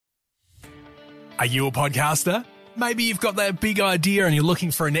Are you a podcaster? Maybe you've got that big idea and you're looking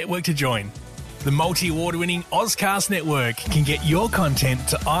for a network to join. The multi-award-winning Ozcast Network can get your content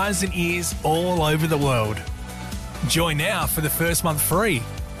to eyes and ears all over the world. Join now for the first month free,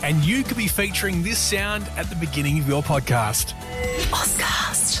 and you could be featuring this sound at the beginning of your podcast.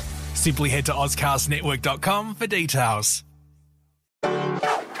 Ozcast. Simply head to ozcastnetwork.com for details.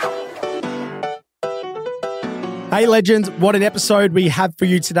 Hey legends, what an episode we have for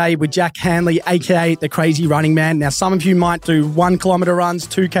you today with Jack Hanley, aka the Crazy Running Man. Now, some of you might do 1 kilometre runs,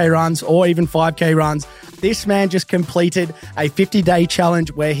 2K runs, or even 5K runs. This man just completed a 50-day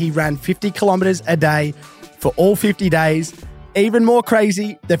challenge where he ran 50 kilometres a day for all 50 days. Even more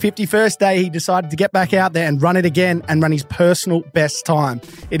crazy, the 51st day, he decided to get back out there and run it again and run his personal best time.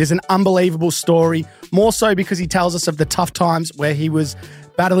 It is an unbelievable story, more so because he tells us of the tough times where he was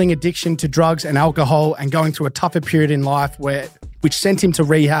battling addiction to drugs and alcohol and going through a tougher period in life which sent him to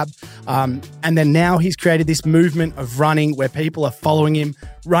rehab. And then now he's created this movement of running where people are following him,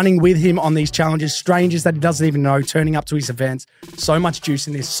 running with him on these challenges, strangers that he doesn't even know, turning up to his events. So much juice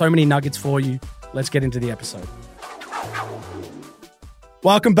in this, so many nuggets for you. Let's get into the episode.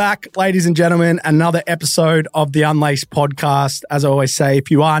 Welcome back, ladies and gentlemen. Another episode of the Unlaced podcast. As I always say, if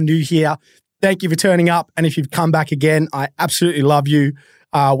you are new here, thank you for turning up. And if you've come back again, I absolutely love you.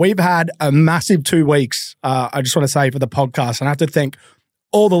 We've had a massive 2 weeks, I just want to say, for the podcast. And I have to thank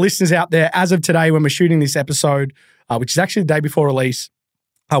all the listeners out there. As of today, when we're shooting this episode, which is actually the day before release,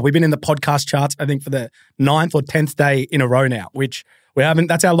 we've been in the podcast charts, I think, for the 9th or 10th day in a row now, which we haven't.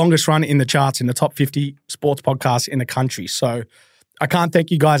 That's our longest run in the charts in the top 50 sports podcasts in the country. So I can't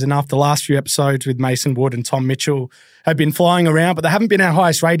thank you guys enough. The last few episodes with Mason Wood and Tom Mitchell have been flying around, but they haven't been our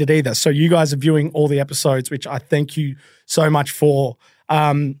highest rated either. So you guys are viewing all the episodes, which I thank you so much for.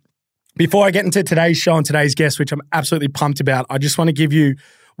 Before I get into today's show and today's guest, which I'm absolutely pumped about, I just want to give you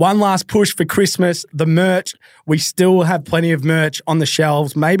one last push for Christmas. The merch, we still have plenty of merch on the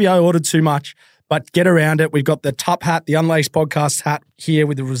shelves. Maybe I ordered too much, but get around it. We've got the top hat, the Unlaced podcast hat here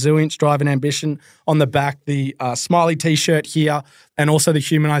with the Resilience, Drive and Ambition on the back, the Smiley t-shirt here, and also the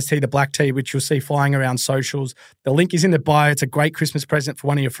Humanized tee, the black tee, which you'll see flying around socials. The link is in the bio. It's a great Christmas present for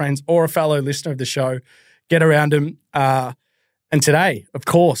one of your friends or a fellow listener of the show. Get around them. And today, of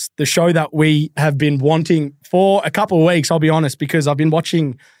course, the show that we have been wanting for a couple of weeks, I'll be honest, because I've been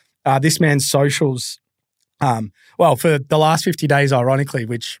watching this man's socials, for the last 50 days, ironically,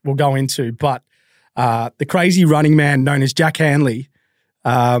 which we'll go into. But the Crazy Running Man known as Jack Hanley,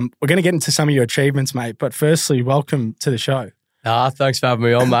 we're going to get into some of your achievements, mate. But firstly, welcome to the show. Thanks for having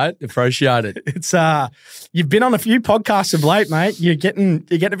me on, mate. Appreciate it. It's you've been on a few podcasts of late, mate. You're getting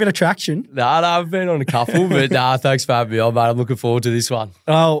a bit of traction. No, I've been on a couple, but thanks for having me on, mate. I'm looking forward to this one.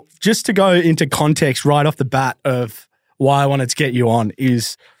 Well, just to go into context right off the bat of why I wanted to get you on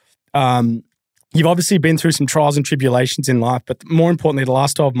is you've obviously been through some trials and tribulations in life, but more importantly, the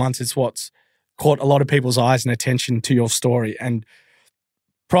last 12 months is what's caught a lot of people's eyes and attention to your story. And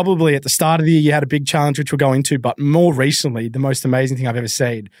probably at the start of the year, you had a big challenge, which we'll go into, but more recently, the most amazing thing I've ever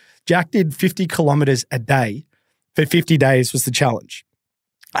seen, Jack did 50 kilometers a day for 50 days was the challenge.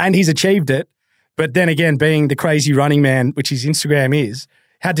 And he's achieved it. But then again, being the Crazy Running Man, which his Instagram is,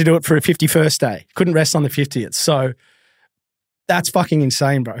 had to do it for a 51st day. Couldn't rest on the 50th. So that's fucking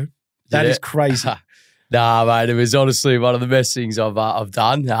insane, bro. That is crazy. Nah, mate, it was honestly one of the best things I've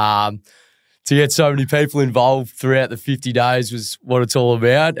done. To get so many people involved throughout the 50 days was what it's all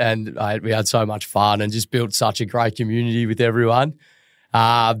about. And we had so much fun and just built such a great community with everyone.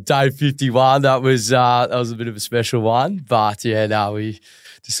 Day 51, that was a bit of a special one. But yeah, no, we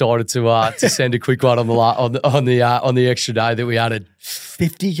decided to send a quick one on the extra day that we added.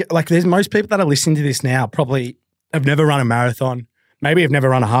 50, like there's most people that are listening to this now probably have never run a marathon, maybe have never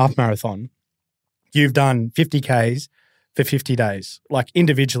run a half marathon. You've done 50 Ks for 50 days, like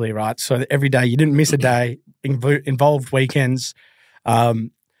individually, right? So every day you didn't miss a day, involved weekends.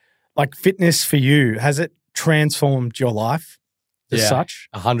 Like fitness for you, has it transformed your life as such?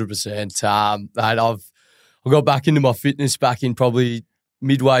 100%. I got back into my fitness back in probably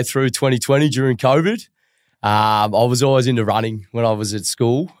midway through 2020 during COVID. I was always into running when I was at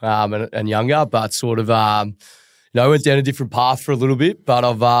school and younger, but sort of went down a different path for a little bit, but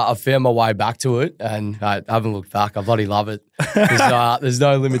I've found my way back to it, and I haven't looked back. I bloody love it. There's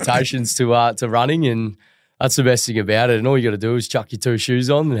no limitations to running, and that's the best thing about it. And all you got to do is chuck your 2 shoes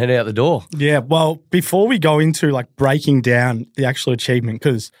on and head out the door. Yeah. Well, before we go into like breaking down the actual achievement,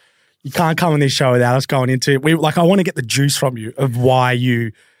 because you can't come on this show without us going into it. I want to get the juice from you of why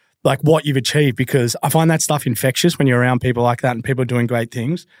you, like what you've achieved, because I find that stuff infectious when you're around people like that and people doing great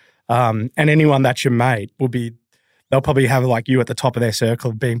things. And anyone that you made will be, they'll probably have like you at the top of their circle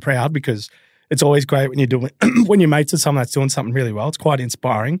of being proud, because It's always great when you're doing when your mates are someone that's doing something really well. It's quite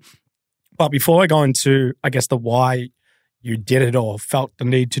inspiring. But before I go into, I guess, the why you did it or felt the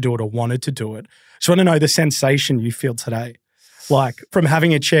need to do it or wanted to do it, just want to know the sensation you feel today. Like from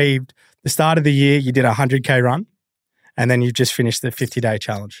having achieved the start of the year, you did a 100K run and then you've just finished the 50-day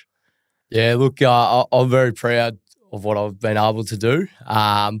challenge. Yeah, look, I'm very proud of what I've been able to do.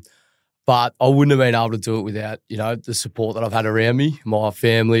 But I wouldn't have been able to do it without, the support that I've had around me, my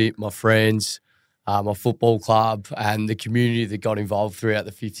family, my friends, my football club, and the community that got involved throughout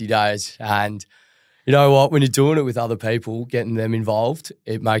the 50 days. And you know what? When you're doing it with other people, getting them involved,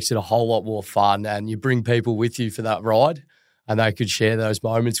 it makes it a whole lot more fun. And you bring people with you for that ride, and they could share those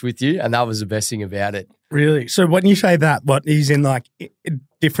moments with you. And that was the best thing about it. Really? So when you say that, what is in like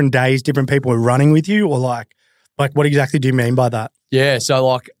different days, different people are running with you, or like what exactly do you mean by that? Yeah, so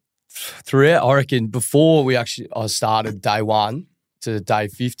like throughout, I reckon before I started day 1 to day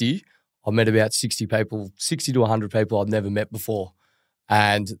 50, I met about 60 to 100 people I'd never met before.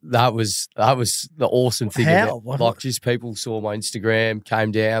 And that was the awesome thing. How? Like just people saw my Instagram,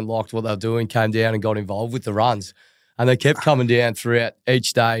 came down, liked what they were doing, came down and got involved with the runs. And they kept coming down throughout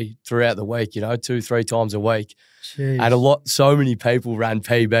each day, throughout the week, 2-3 times a week. Jeez. And so many people ran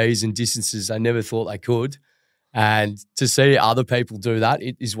PBs and distances they never thought they could. And to see other people do that,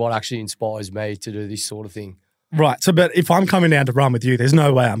 it is what actually inspires me to do this sort of thing. Right. So, but if I'm coming down to run with you, there's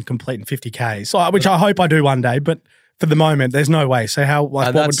no way I'm completing 50K. So, which I hope I do one day, but for the moment, there's no way. So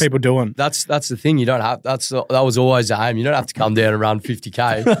what would people doing? That's the thing. You don't have, that was always the aim. You don't have to come down and run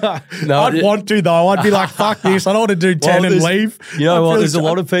 50K. No, I'd want to though. I'd be like, fuck this. I don't want to do 10 and leave. You know what? There's a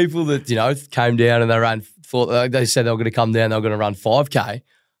lot of people that, came down and they said they were going to come down, they were going to run 5K.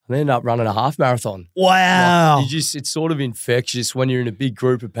 And they end up running a half marathon. Wow. Like it's sort of infectious when you're in a big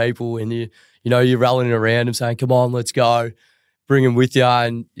group of people and you're rallying around them saying, come on, let's go. Bring them with you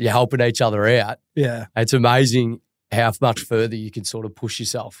and you're helping each other out. Yeah. It's amazing how much further you can sort of push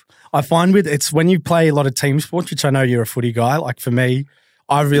yourself. I find it's when you play a lot of team sports, which I know you're a footy guy. Like for me,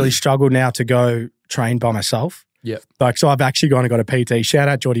 I really struggle now to go train by myself. Yeah. Like, so I've actually gone and got a PT. Shout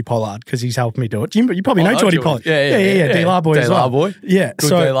out Geordie Pollard because he's helped me do it. You probably know Geordie Pollard. Yeah. D-Lar boy as well. Boy. Yeah. Good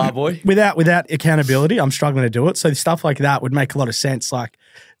so D-Lar boy. Without accountability, I'm struggling to do it. So stuff like that would make a lot of sense. Like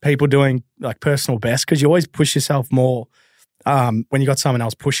people doing like personal best because you always push yourself more when you got someone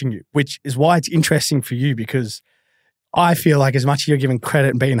else pushing you, which is why it's interesting for you because I feel like as much as you're giving credit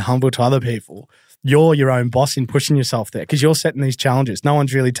and being humble to other people, you're your own boss in pushing yourself there because you're setting these challenges. No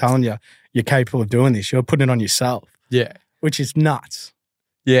one's really telling you you're capable of doing this. You're putting it on yourself. Yeah. Which is nuts.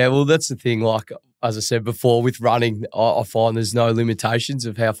 Yeah, well, that's the thing. Like, as I said before, with running, I find there's no limitations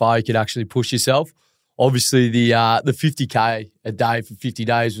of how far you can actually push yourself. Obviously, the 50K a day for 50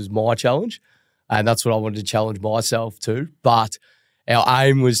 days was my challenge, and that's what I wanted to challenge myself to. But our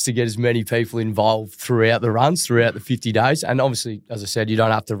aim was to get as many people involved throughout the runs, throughout the 50 days. And obviously, as I said, you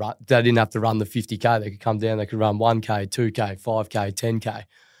don't have to run. They didn't have to run the 50K. They could come down. They could run 1K, 2K, 5K, 10K.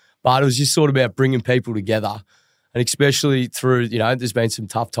 But it was just sort of about bringing people together. And especially through, there's been some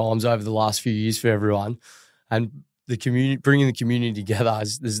tough times over the last few years for everyone. And the community, bringing the community together,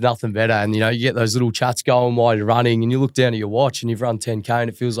 there's nothing better. And, you get those little chats going while you're running and you look down at your watch and you've run 10K and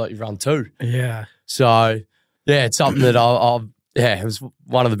it feels like you've run 2. Yeah. So, yeah, it's something that it was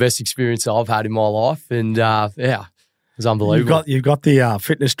one of the best experiences I've had in my life. And, it was unbelievable. You've got the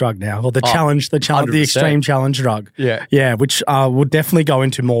fitness drug now, or the challenge, the 100%. Extreme challenge drug. Yeah. Yeah, which we'll definitely go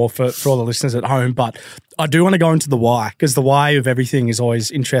into more for all the listeners at home. But I do want to go into the why, because the why of everything is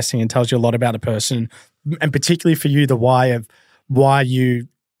always interesting and tells you a lot about a person. And particularly for you, the why of why you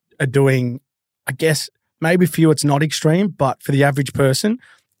are doing, I guess, maybe for you it's not extreme, but for the average person,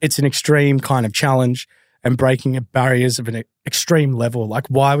 it's an extreme kind of challenge and breaking barriers of an extreme level. Like,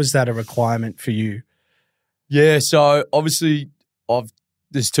 why was that a requirement for you? Yeah, so obviously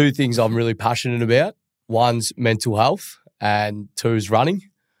there's 2 things I'm really passionate about. One's mental health and 2 is running.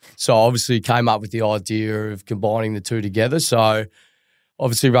 So obviously came up with the idea of combining the 2 together. So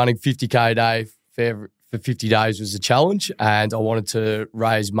obviously running 50K a day for 50 days was a challenge, and I wanted to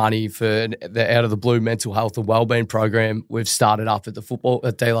raise money for the Out of the Blue mental health and wellbeing program we've started up at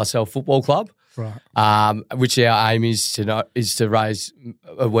at De La Salle Football Club. Right. Which our aim is to raise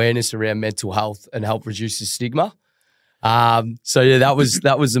awareness around mental health and help reduce the stigma. So yeah, that was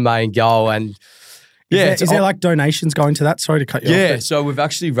the main goal. And Is there like donations going to that? Sorry to cut you off. Yeah, so we've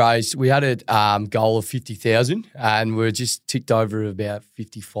actually we had a goal of 50,000 and we're just ticked over about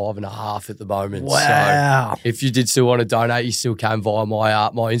 55 and a half at the moment. Wow. So if you did still want to donate, you still can via my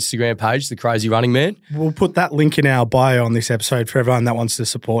Instagram page, The Crazy Running Man. We'll put that link in our bio on this episode for everyone that wants to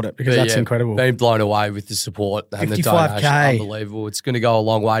support it because that's incredible. Been blown away with the support and the 55K. donation. Unbelievable. It's going to go a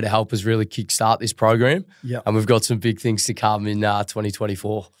long way to help us really kickstart this program. Yep. And we've got some big things to come in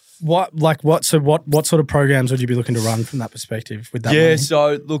 2024. What sort of programs would you be looking to run from that perspective with that? Yeah, money?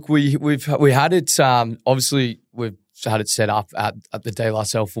 so look, we had it. Obviously, we've had it set up at the De La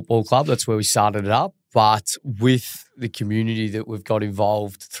Salle Football Club. That's where we started it up. But with the community that we've got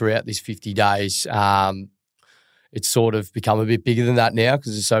involved throughout these 50 days, it's sort of become a bit bigger than that now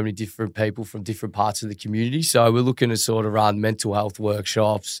because there's so many different people from different parts of the community. So we're looking to sort of run mental health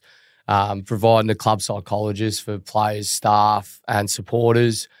workshops, providing a club psychologist for players, staff, and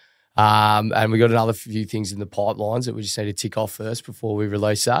supporters. And we got another few things in the pipelines that we just need to tick off first before we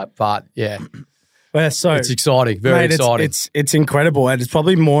release that. But yeah, so it's exciting, very exciting. It's incredible, and it's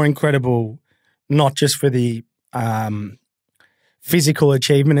probably more incredible not just for the physical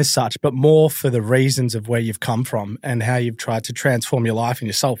achievement as such, but more for the reasons of where you've come from and how you've tried to transform your life and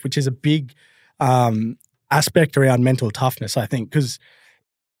yourself, which is a big aspect around mental toughness, I think, because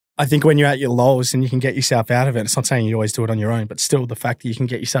I think when you're at your lows and you can get yourself out of it, it's not saying you always do it on your own, but still the fact that you can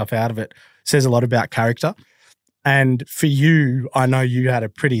get yourself out of it says a lot about character. And for you, I know you had a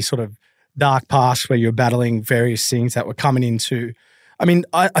pretty sort of dark past where you were battling various things that were coming into, I mean,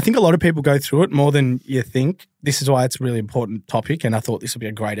 I think a lot of people go through it more than you think. This is why it's a really important topic, and I thought this would be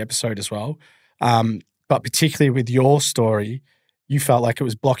a great episode as well. But particularly with your story, you felt like it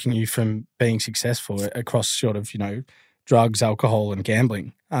was blocking you from being successful across sort of, drugs, alcohol, and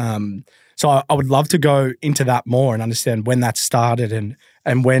gambling. So I would love to go into that more and understand when that started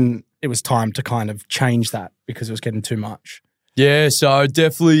and when it was time to kind of change that because it was getting too much. Yeah, so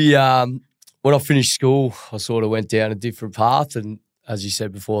definitely when I finished school, I sort of went down a different path. And as you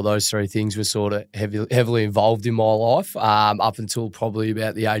said before, those three things were sort of heavily involved in my life up until probably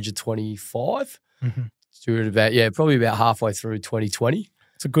about the age of 25. Mm-hmm. So probably about halfway through 2020.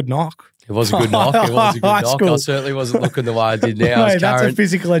 It's a good knock. It was a good knock. I certainly wasn't looking the way I did now. Mate, that's a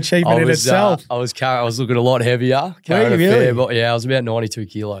physical achievement in itself. I was looking a lot heavier. Carrying really? I was about 92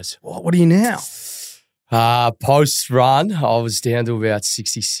 kilos. What are you now? Post run, I was down to about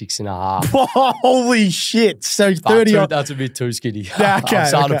 66 and a half. Holy shit. So 30. That's a bit too skinny. Okay, I'm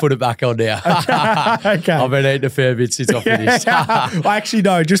starting to put it back on now. Okay. I've been eating a fair bit since I finished. Actually,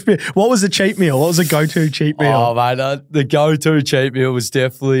 no. What was the cheat meal? What was the go-to cheat meal? Oh, mate, the go-to cheat meal was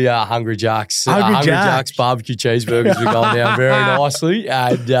definitely Hungry Jack's. Hungry Jack's barbecue cheeseburgers were going down very nicely,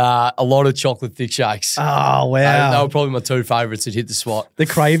 and a lot of chocolate thick shakes. Oh, wow. They were probably my two favourites that hit the spot. The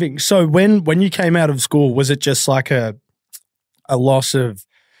craving. So when you came out of school, was it just like a loss of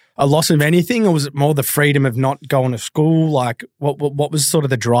anything, or was it more the freedom of not going to school? Like what was sort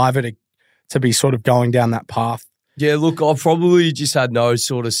of the driver to be sort of going down that path? Yeah, look, I probably just had no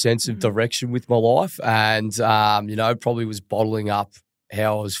sort of sense of direction with my life, and probably was bottling up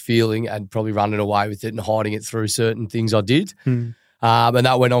how I was feeling and probably running away with it and hiding it through certain things I did. And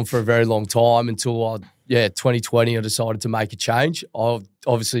that went on for a very long time until 2020, I decided to make a change.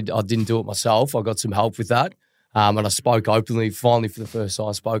 Obviously, I didn't do it myself. I got some help with that. And I spoke openly, finally for the first time,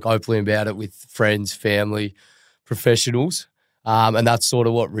 I spoke openly about it with friends, family, professionals. And that's sort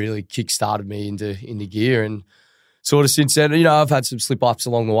of what really kick-started me into gear. And sort of since then, I've had some slip-ups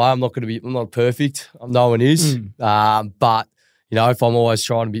along the way. I'm not perfect. No one is. But if I'm always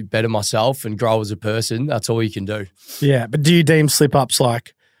trying to be better myself and grow as a person, that's all you can do. Yeah, but do you deem slip-ups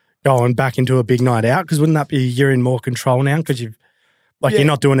like going back into a big night out? Because wouldn't that be you're in more control now because you're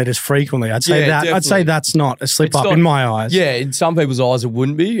not doing it as frequently? I'd say I'd say that's not a slip-up in my eyes. Yeah, in some people's eyes it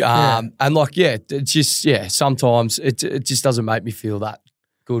wouldn't be. And it's just, sometimes it just doesn't make me feel that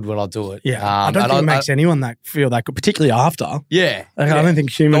good when I do it. Yeah, I don't think it makes anyone that feel that good, particularly after. Yeah. I don't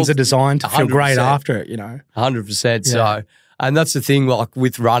think humans are designed to feel great after it, 100%. So, and that's the thing, like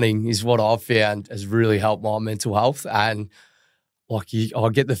with running is what I've found has really helped my mental health. And I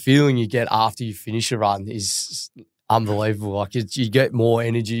get the feeling you get after you finish a run is unbelievable. Like you get more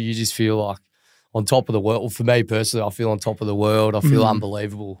energy. You just feel like on top of the world. Well, for me personally, I feel on top of the world. I feel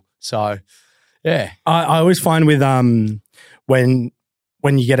unbelievable. So, yeah. I always find with when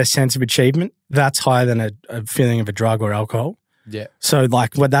you get a sense of achievement, that's higher than a feeling of a drug or alcohol. Yeah. So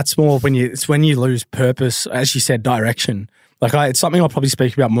that's more it's when you lose purpose, as you said, direction. It's something I'll probably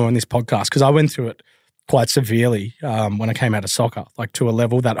speak about more on this podcast because I went through it quite severely when I came out of soccer, to a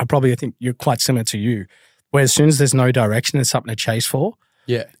level that I think you're quite similar to you, where as soon as there's no direction, there's something to chase for.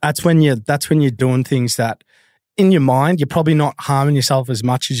 Yeah. That's when you're doing things that in your mind, you're probably not harming yourself as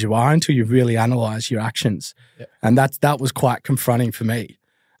much as you are until you really analyze your actions. Yeah. And that was quite confronting for me.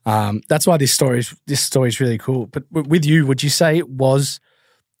 That's why this story is really cool. But with you, would you say it was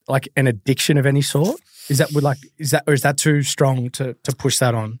like an addiction of any sort? Is that too strong to push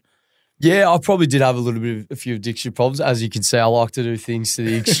that on? Yeah, I probably did have a few addiction problems. As you can see, I like to do things to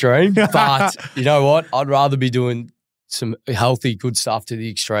the extreme. But you know what? I'd rather be doing some healthy, good stuff to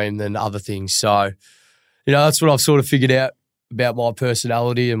the extreme than other things. So, you know, that's what I've sort of figured out about my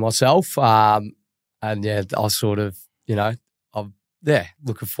personality and myself. And yeah, I sort of, you know, I'm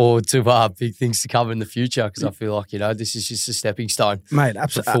looking forward to big things to come in the future because I feel like, you know, this is just a stepping stone, mate,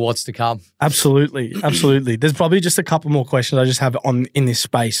 for what's to come. Absolutely. There's probably just a couple more questions I just have in this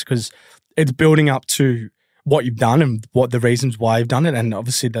space because it's building up to what you've done and what the reasons why you've done it, and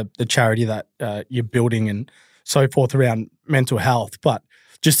obviously the charity that you're building and so forth around mental health. But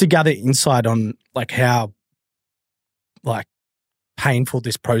just to gather insight on like how like painful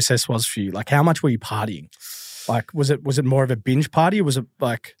this process was for you, like how much were you partying? Like was it more of a binge party or was it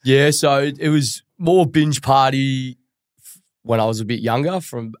like? Yeah, so it was more binge party when I was a bit younger,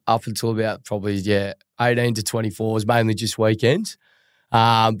 from up until about probably 18 to 24 was mainly just weekends.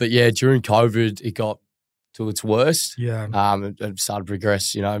 But yeah, during COVID it got to its worst. Yeah. It started to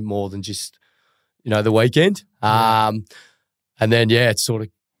progress, you know, more than just, you know, the weekend. And then, it sort of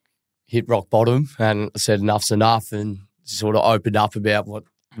hit rock bottom and I said enough's enough and sort of opened up about what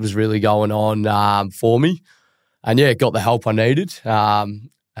was really going on for me. And, got the help I needed. And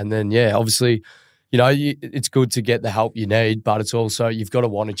then, obviously, you know, it's good to get the help you need, but it's also you've got to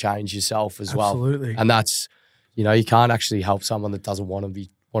want to change yourself as well. Absolutely. And that's, you know, you can't actually help someone that doesn't want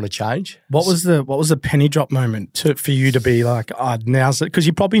to change. What was the penny drop moment for you to be like, now's it? Because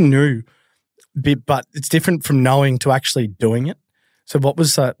you probably knew, but it's different from knowing to actually doing it. So what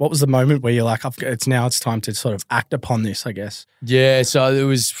was the moment where you're like, it's time to sort of act upon this, I guess? Yeah, so it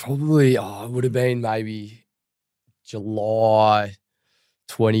was probably, it would have been maybe July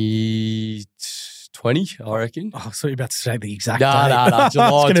 2020, I reckon. Oh, I thought you were about to say the exact date. No,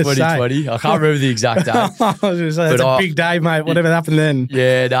 July 2020. I can't remember the exact date. I was going to say, it's a big day, mate. Whatever happened then.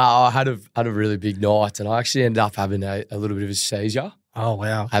 Yeah, no, I had a really big night and I actually ended up having a little bit of a seizure. Oh,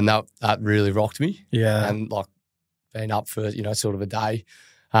 wow. And that really rocked me. Yeah. And like being up for, you know, sort of a day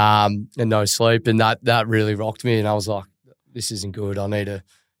and no sleep, and that really rocked me and I was like, this isn't good. I need to,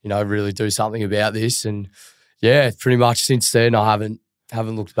 you know, really do something about this. And pretty much since then I haven't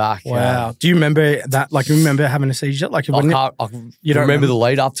looked back. Wow. Do you remember that? Like, you remember having a seizure? Like, you don't remember the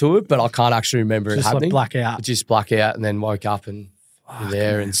lead up to it, but I can't actually remember it happening. Just like black out. Just black out and then woke up and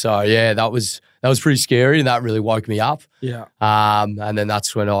there. Man. And so, that was pretty scary and that really woke me up. Yeah. And then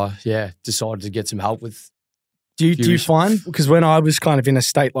that's when I, decided to get some help with. Do you find, because when I was kind of in a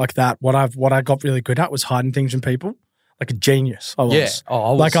state like that, what I got really good at was hiding things from people. Like a genius, I was. Yeah.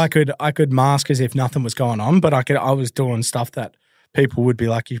 I was. Like I could mask as if nothing was going on, but I was doing stuff that people would be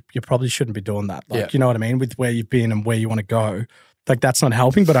like, you probably shouldn't be doing that. Like, you know what I mean? With where you've been and where you want to go. Like, that's not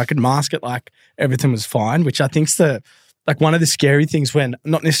helping, but I could mask it like everything was fine, which I think's one of the scary things when,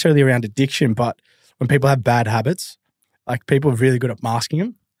 not necessarily around addiction, but when people have bad habits, like people are really good at masking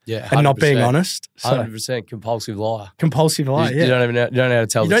them. Yeah, 100%. And not being honest. 100% compulsive liar. Compulsive liar, You don't know how to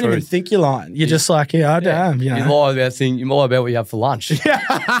tell the truth. You don't even think you're lying. You're just like, I am. You know? You lie about what you have for lunch.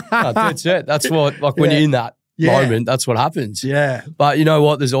 No, that's it. That's what, like when you're in that moment, that's what happens. Yeah. But you know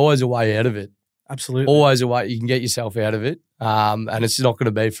what? There's always a way out of it. Absolutely. Always a way. You can get yourself out of it. And it's not going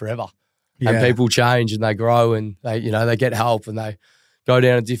to be forever. Yeah. And people change and they grow and they get help and they go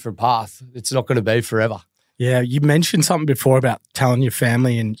down a different path. It's not going to be forever. Yeah, you mentioned something before about telling your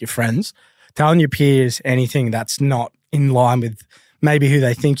family and your friends, telling your peers anything that's not in line with maybe who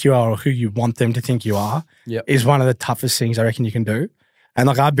they think you are or who you want them to think you are is one of the toughest things I reckon you can do. And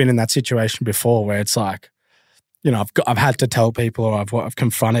like I've been in that situation before where it's like, you know, I've had to tell people or I've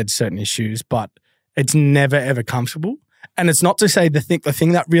confronted certain issues, but it's never ever comfortable. And it's not to say the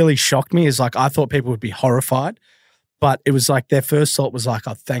thing that really shocked me is like I thought people would be horrified. But it was like their first thought was like,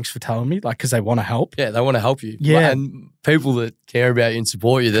 oh, thanks for telling me, like, because they want to help. Yeah, they want to help you. Yeah. And people that care about you and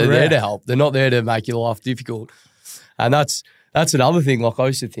support you, they're there to help. They're not there to make your life difficult. And that's another thing. Like I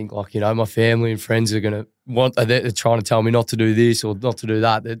used to think like, you know, my family and friends are going to they're trying to tell me not to do this or not to do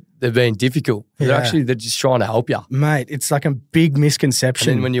that. They're being difficult. They're just trying to help you. Mate, it's like a big misconception.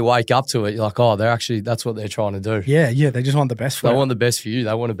 And then when you wake up to it, you're like, oh, that's what they're trying to do. Yeah, they just want the best for you. They want the best for you.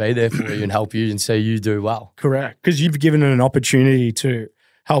 They want to be there for you and help you and see you do well. Correct. Because you've given it an opportunity to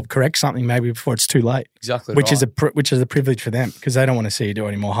help correct something maybe before it's too late. Exactly which is a privilege for them because they don't want to see you do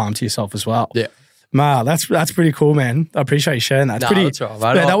any more harm to yourself as well. Yeah. Ma, that's pretty cool, man. I appreciate you sharing that. It's pretty, that's all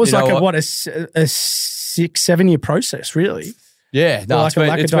right, mate. yeah, that was You know like a 6-7 year process, really. Yeah, no, Like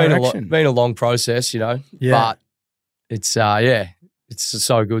it's been a long process, Yeah. but it's it's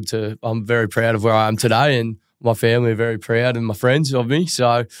so good to. I'm very proud of where I am today, and my family are very proud, and my friends of me.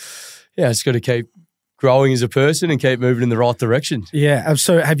 So yeah, it's got to keep growing as a person and keep moving in the right direction. Yeah.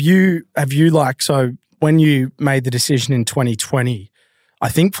 So have you so when you made the decision in 2020, I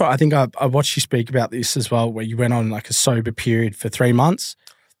think I watched you speak about this as well, where you went on like a sober period for 3 months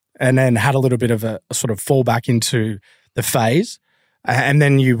and then had a little bit of a sort of fall back into the phase. And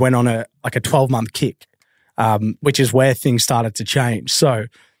then you went on a 12-month kick, which is where things started to change. So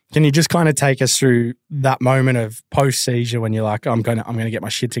can you just kind of take us through that moment of post-seizure when you're like, I'm going to get my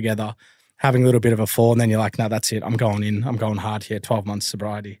shit together, having a little bit of a fall, and then you're like, no, that's it. I'm going hard here, 12 months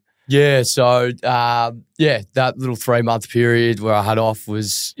sobriety. Yeah, so that little 3-month period where I had off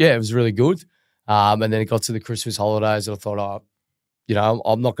was it was really good. And then it got to the Christmas holidays and I thought,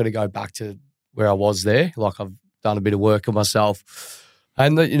 I'm not going to go back to where I was there. Like I've done a bit of work on myself.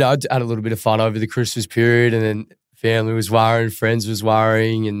 And, I had a little bit of fun over the Christmas period, and then family was worrying, friends was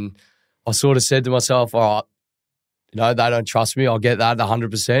worrying, and I sort of said to myself, all right, they don't trust me. I'll get that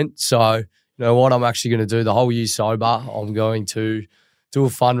 100%. So, you know what, I'm actually going to do the whole year sober. I'm going to do a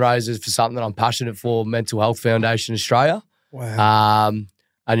fundraiser for something that I'm passionate for, Mental Health Foundation Australia. Wow.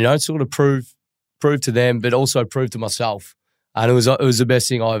 And, sort of prove to them, but also prove to myself. And it was the best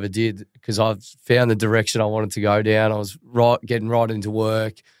thing I ever did because I've found the direction I wanted to go down. I was getting right into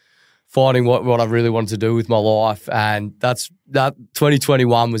work, finding what I really wanted to do with my life. And that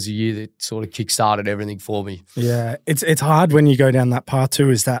 2021 was the year that sort of kickstarted everything for me. Yeah. It's hard when you go down that path too,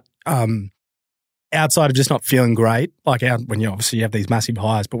 is that outside of just not feeling great, like when you have these massive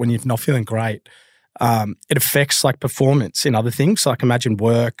highs, but when you're not feeling great, it affects like performance in other things. Like imagine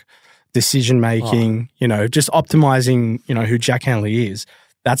work, decision making, just optimizing, who Jack Hanley is.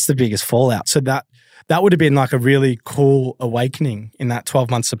 That's the biggest fallout. So that would have been like a really cool awakening in that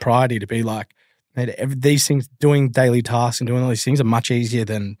 12-month sobriety to be like, these things, doing daily tasks and doing all these things are much easier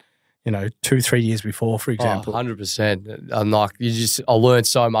than 2-3 years before, for example. 100%. And like I learned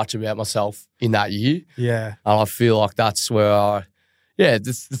so much about myself in that year. Yeah. And I feel like that's where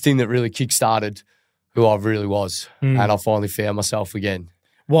the thing that really kickstarted who I really was. And I finally found myself again.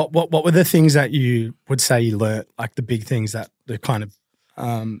 What were the things that you would say you learnt, like the big things that the kind of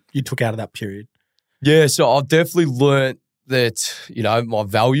you took out of that period? Yeah, so I've definitely learnt that, my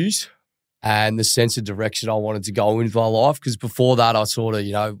values and the sense of direction I wanted to go in my life. Because before that, I sort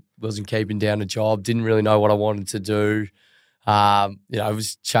of, wasn't keeping down a job, didn't really know what I wanted to do. I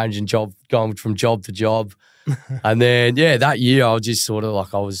was changing job, going from job to job. And then, that year I was just sort of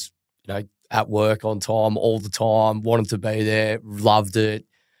like I was, at work on time all the time, wanted to be there, loved it.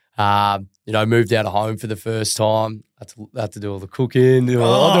 Moved out of home for the first time. Had to do all the cooking, do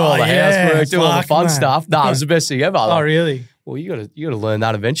all the housework, do all the fun stuff. No, it was the best thing ever. Oh, really? Well, you got to learn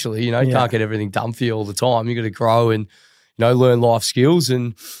that eventually. You can't get everything done for you all the time. You got to grow and learn life skills.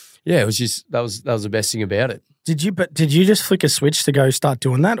 And it was just that was the best thing about it. Did you just flick a switch to go start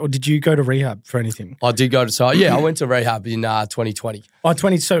doing that, or did you go to rehab for anything? I did go to I went to rehab in 2020. Oh,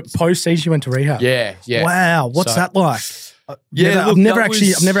 20. So post-seizure you went to rehab. Yeah. Wow, what's that like? I've never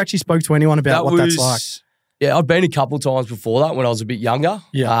actually spoke to anyone about what that's like. Yeah, I've been a couple of times before that when I was a bit younger.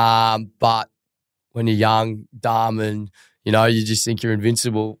 Yeah. But when you're young, dumb, and you just think you're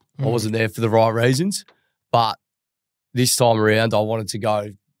invincible. I wasn't there for the right reasons. But this time around, I wanted to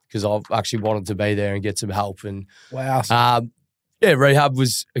go because I actually wanted to be there and get some help. And wow. Rehab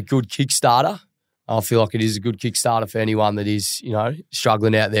was a good Kickstarter. I feel like it is a good Kickstarter for anyone that is,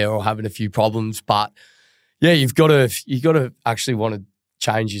 struggling out there or having a few problems. But you've got to actually want to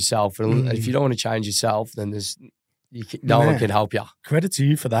change yourself. And if you don't want to change yourself, then no one can help you. Credit to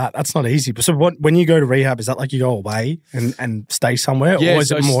you for that. That's not easy. So when you go to rehab, is that like you go away and stay somewhere? Or is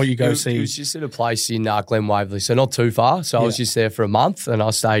it more you go see? It was just at a place in Glen Waverley, so not too far. So I was just there for a month and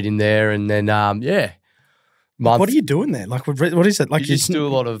I stayed in there and then, month. What are you doing there? Like, what is it? Like, you just do a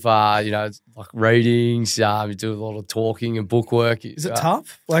lot of, like readings. You do a lot of talking and book work. Is it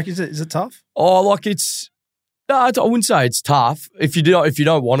tough? Like, is it tough? Oh, like no, I wouldn't say it's tough. If you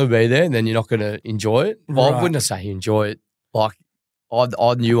don't want to be there, then you're not going to enjoy it. Well, I wouldn't say enjoy it. Like,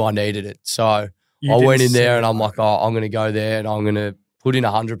 I knew I needed it. So I went in there and I'm like, I'm going to go there and I'm going to put in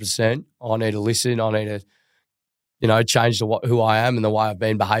 100%. I need to listen. I need to, change who I am and the way I've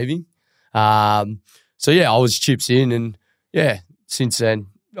been behaving. I was chips in and, since then,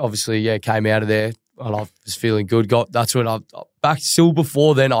 obviously, came out of there and I was feeling good. That's when still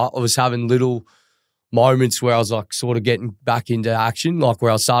before then, I was having little moments where I was like sort of getting back into action, like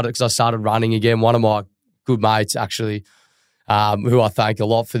where I started running again. One of my good mates actually, who I thank a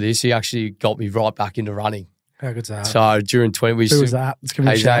lot for this, he actually got me right back into running. How good's that? So during 20, Who was that? Let's give him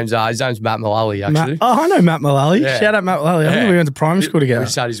a his shout. name's Matt Mullally, actually. I know Matt Mullally. Yeah. Shout out Matt Mullally. I think we went to primary school together. We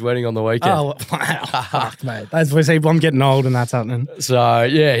just had his wedding on the weekend. Oh, wow. Fuck, mate. That's what I say. I'm getting old and that's happening. So,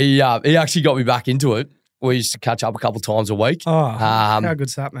 yeah, he actually got me back into it. We used to catch up a couple times a week. Oh, how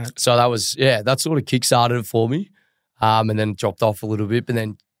good's that, mate? So that sort of kickstarted it for me, and then dropped off a little bit, but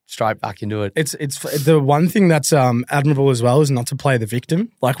then straight back into it. It's the one thing that's admirable as well is not to play the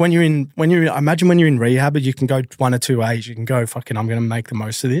victim. Like when you're in rehab, you can go one or two ways. You can go, fucking, I'm going to make the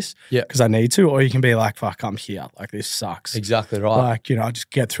most of this because I need to, or you can be like, fuck, I'm here. Like this sucks. Exactly right. Like, I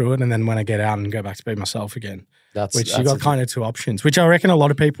just get through it, and then when I get out and go back to be myself again. You got kind of two options, which I reckon a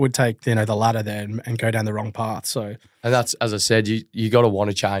lot of people would take, the ladder there and go down the wrong path. So, and that's, as I said, you got to want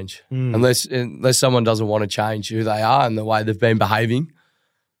to change. Unless someone doesn't want to change who they are and the way they've been behaving,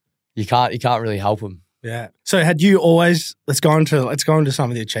 you can't really help them. Yeah. So had you always? Let's go into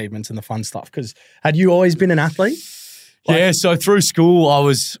some of the achievements and the fun stuff. Because had you always been an athlete? Yeah. So through school, I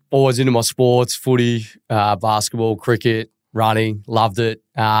was always into my sports: footy, basketball, cricket, running. Loved it.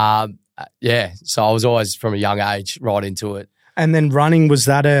 Yeah, so I was always from a young age right into it. And then running, was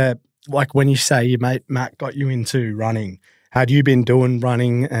that like when you say your mate Matt got you into running, had you been doing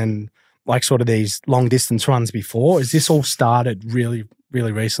running and like sort of these long distance runs before? Is this all started really,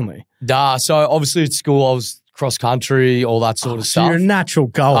 really recently? So obviously at school I was cross country, all that sort of so stuff. You're a natural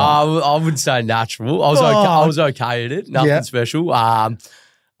goer. I would say natural. I was okay at it, nothing special. And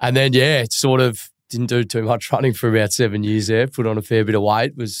then it sort of didn't do too much running for about 7 years there. Put on a fair bit of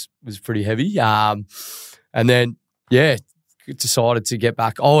weight, was pretty heavy. And then, decided to get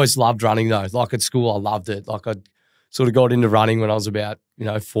back. I always loved running though. Like at school, I loved it. Like I sort of got into running when I was about,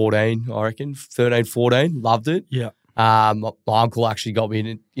 14, I reckon, 13, 14. Loved it. Yeah. My uncle actually got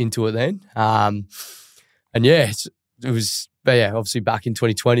me into it then. It was, obviously back in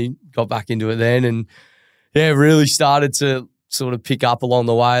 2020, got back into it then. And really started to sort of pick up along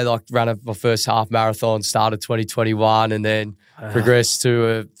the way, like ran my first half marathon, started 2021 and then progressed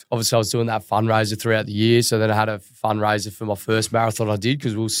to, obviously I was doing that fundraiser throughout the year. So then I had a fundraiser for my first marathon I did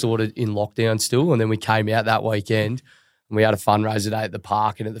because we were sort of in lockdown still. And then we came out that weekend and we had a fundraiser day at the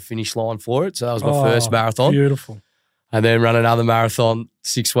park and at the finish line for it. So that was my first marathon. Beautiful. And then ran another marathon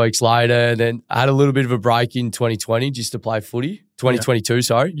 6 weeks later. And then I had a little bit of a break in 2020 just to play footy, 2022,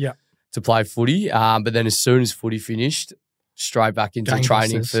 sorry. Yeah. To play footy. But then as soon as footy finished, straight back into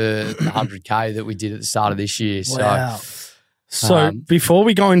training for the 100K that we did at the start of this year. Wow. So before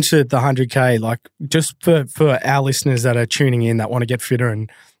we go into the 100K, like just for our listeners that are tuning in that want to get fitter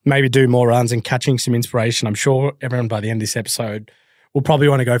and maybe do more runs and catching some inspiration, I'm sure everyone by the end of this episode will probably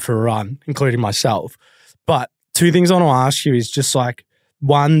want to go for a run, including myself. But two things I want to ask you is just like,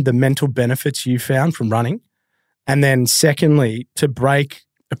 one, the mental benefits you found from running, and then secondly, to break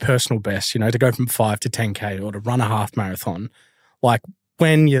a personal best, to go from 5 to 10K or to run a half marathon, like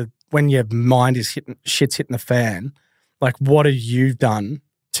when your mind is shit's hitting the fan, like what have you done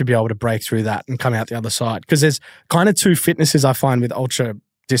to be able to break through that and come out the other side? Because there's kind of two fitnesses I find with ultra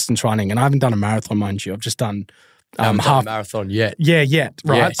distance running, and I haven't done a marathon, mind you. I've just done half a marathon yet. Yeah,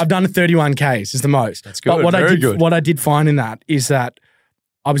 right. Yes. I've done 31 Ks is the most. That's good. But what I did find in that is that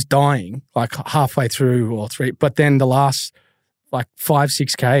I was dying like halfway through or three, but then the last like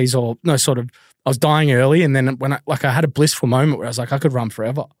 5-6 Ks I was dying early, and then when I had a blissful moment where I was like, I could run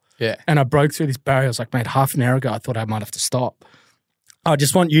forever. Yeah. And I broke through this barrier. I was like, mate, half an hour ago I thought I might have to stop. I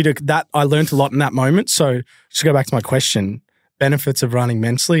just want you to, I learned a lot in that moment. So just to go back to my question, benefits of running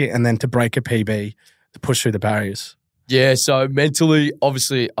mentally and then to break a PB to push through the barriers. Yeah, so mentally,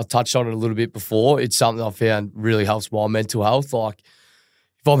 obviously I touched on it a little bit before. It's something I found really helps my mental health. Like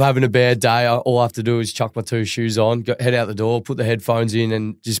if I'm having a bad day, all I have to do is chuck my 2 shoes on, head out the door, put the headphones in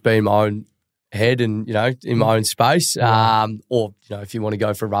and just be in my own head and, in my own space. Yeah. Or, if you want to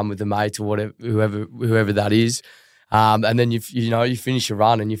go for a run with a mate or whatever, whoever that is. And then you finish your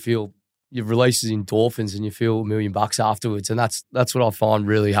run and you release endorphins and you feel $1 million afterwards. And that's what I find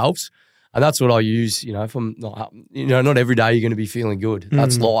really helps. And that's what I use, if I'm not, not every day you're going to be feeling good.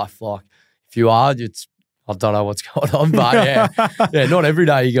 That's life. Like if you are, I don't know what's going on, but not every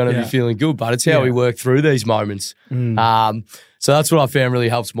day you're going to be feeling good, but it's how we work through these moments. So that's what I found really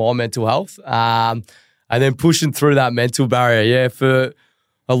helps my mental health. And then pushing through that mental barrier, for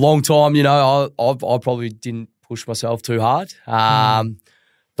a long time, I probably didn't push myself too hard.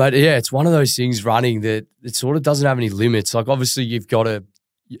 But it's one of those things running that it sort of doesn't have any limits. Like obviously you've got to,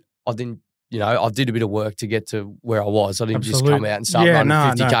 I didn't I did a bit of work to get to where I was. I didn't just Absolutely. come out and start running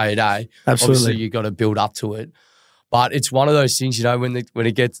 50K a day. Absolutely. Obviously, you got to build up to it. But it's one of those things, when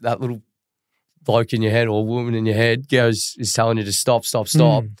it gets that little bloke in your head or woman in your head is telling you to stop.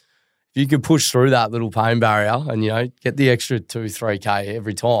 If you can push through that little pain barrier and, get the extra 2-3K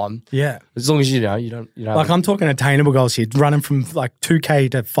every time. Yeah. As long as you don't. Like I'm talking attainable goals here, running from like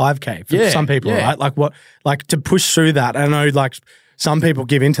 2K to 5K for some people, right? Like to push through that. I know like some people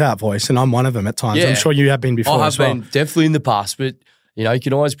give into that voice and I'm one of them at times. Yeah. I'm sure you have been before as well. I have been definitely in the past, but you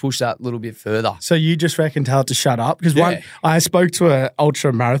can always push that little bit further. So you just reckon tell it to shut up? Because I spoke to an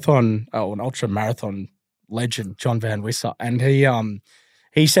ultra marathon legend, John Van Wisser, and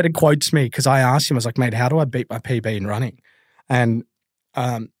he said it quotes me because I asked him, I was like, mate, how do I beat my PB in running? And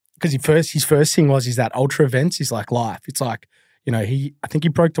because his first thing was that ultra events is like life. It's like, I think he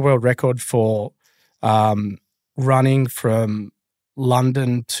broke the world record for running from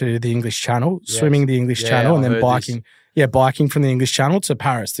London to the English Channel, swimming the English Channel, and then biking. Yeah, biking from the English Channel to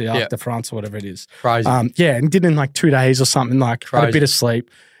Paris, the Arc de France or whatever it is. Crazy. And did it in like 2 days or something, like had a bit of sleep.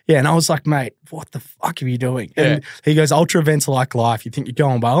 Yeah, and I was like, mate, what the fuck are you doing? Yeah. And he goes, ultra events are like life. You think you're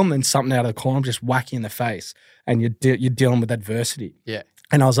going well, and then something out of the corner just whack you in the face, and you're dealing with adversity. Yeah.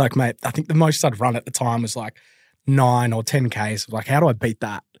 And I was like, mate, I think the most I'd run at the time was like 9 or 10 Ks. Like, how do I beat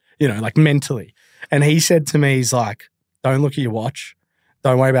that? Like mentally. And he said to me, he's like, don't look at your watch.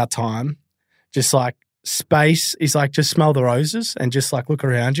 Don't worry about time. Just like space. He's like, just smell the roses and just like look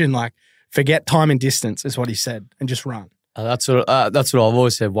around you and like forget time and distance is what he said, and just run. That's what I've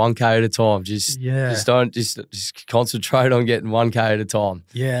always said. 1K at a time. Just concentrate on getting 1K at a time.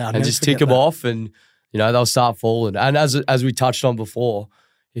 Yeah, and just tick them off, and they'll start falling. And as we touched on before,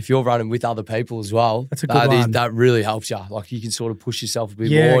 if you're running with other people as well, that's a good one. That really helps you. Like you can sort of push yourself a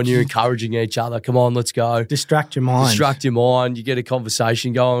bit more, and you're encouraging each other. Come on, let's go. Distract your mind. You get a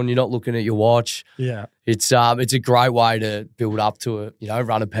conversation going. You're not looking at your watch. Yeah, it's a great way to build up to it.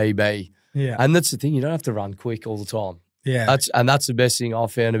 Run a PB. Yeah, and that's the thing. You don't have to run quick all the time. Yeah. That's the best thing I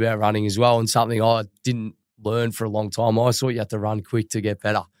found about running as well, and something I didn't learn for a long time. I thought you had to run quick to get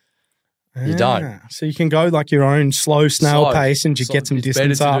better. You don't. So you can go like your own slow snail pace and get some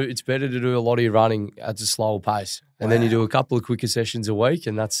distance up. It's better to do a lot of your running at a slower pace. And then you do a couple of quicker sessions a week,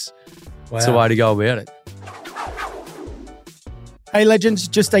 and that's the way to go about it. Hey, legends,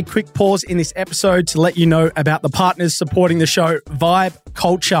 just a quick pause in this episode to let you know about the partners supporting the show. Vibe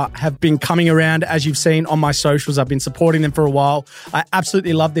Culture have been coming around, as you've seen on my socials. I've been supporting them for a while. I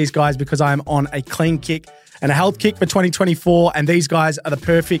absolutely love these guys because I am on a clean kick and a health kick for 2024, and these guys are the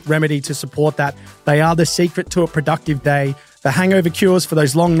perfect remedy to support that. They are the secret to a productive day, the hangover cures for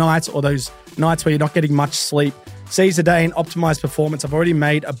those long nights or those nights where you're not getting much sleep. Seize the day and optimize performance. I've already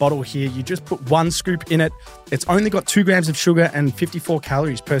made a bottle here. You just put 1 scoop in it. It's only got 2 grams of sugar and 54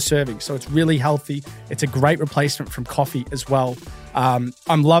 calories per serving, so it's really healthy. It's a great replacement from coffee as well. I'm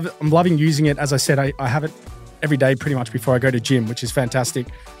loving using it. As I said, I have it every day pretty much before I go to gym, which is fantastic.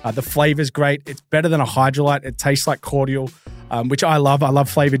 The flavor's great. It's better than a Hydrolyte. It tastes like cordial, which I love. I love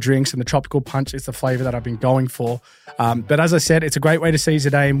flavored drinks, and the Tropical Punch is the flavor that I've been going for. But as I said, it's a great way to seize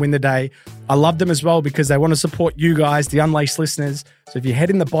the day and win the day. I love them as well because they want to support you guys, the Unlaced listeners. So if you head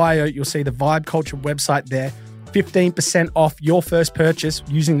in the bio, you'll see the Vibe Culture website there. 15% off your first purchase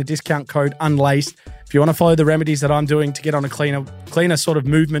using the discount code UNLACED. If you want to follow the remedies that I'm doing to get on a cleaner sort of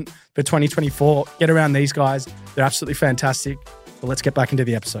movement for 2024, get around these guys. They're absolutely fantastic. But let's get back into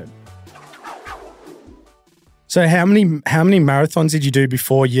the episode. So how many marathons did you do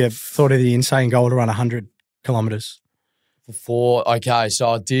before you thought of the insane goal to run 100 kilometers? So I've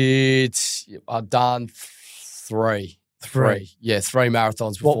done three. Yeah, 3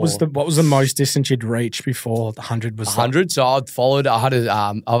 marathons before. What was the most distance you'd reach before the 100 was 100? So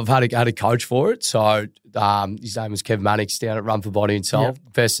I've had a coach for it. So his name was Kev Mannix down at Run for Body and Soul,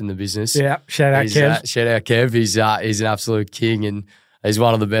 best in the business. Yeah, shout out Kev. Shout out Kev. He's an absolute king, and he's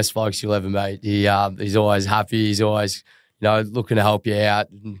one of the best blokes you'll ever meet. He's always happy. He's always looking to help you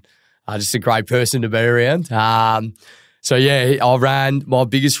out, and just a great person to be around. So yeah, I ran my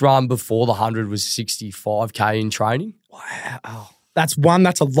biggest run before the 100 was 65K in training. Wow. That's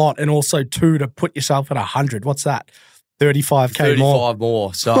a lot. And also 2 to put yourself at 100. What's that? 35K more. 35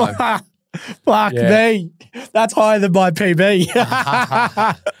 more. So fuck me. That's higher than my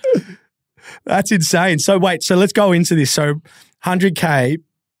PB. That's insane. So wait, let's go into this. So 100K,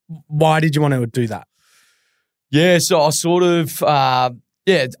 why did you want to do that? Yeah, so I sort of,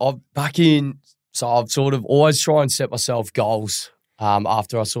 So I've sort of always try and set myself goals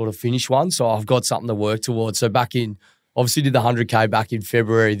after I sort of finish one. So I've got something to work towards. So obviously did the 100K back in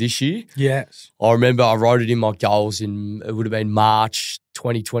February this year. Yes. I remember I wrote it in my goals it would have been March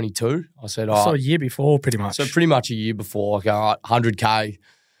 2022. I said, So a year before, pretty much. So pretty much a year before, I go, all right, 100K,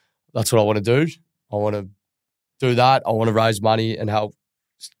 that's what I want to do. I want to do that. I want to raise money and help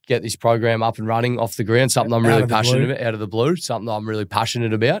get this program up and running off the ground, something I'm really passionate about, out of the blue, something I'm really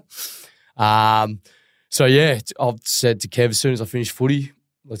passionate about. So, yeah, I've said to Kev, as soon as I finish footy,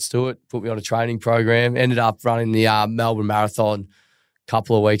 let's do it. Put me on a training program. Ended up running the Melbourne Marathon a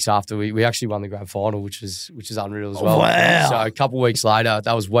couple of weeks after we actually won the grand final, which is unreal as well. Wow. So a couple of weeks later,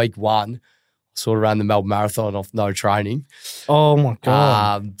 that was week 1, sort of ran the Melbourne Marathon off no training. Oh, my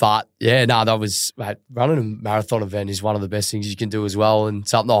God. But, yeah, no, that was, mate, running a marathon event is one of the best things you can do as well, and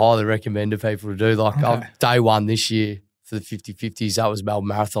something I highly recommend to people to do. Like, day 1 this year for the 50-50s, that was Melbourne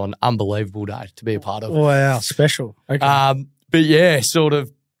Marathon. Unbelievable day to be a part of. Wow, special. Okay. But, yeah, sort of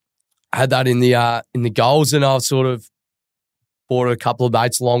had that in the goals, and I've sort of brought a couple of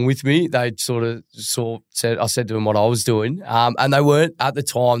mates along with me. They sort of said to them what I was doing. And they weren't, at the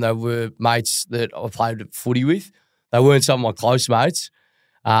time, they were mates that I played footy with. They weren't some of my close mates.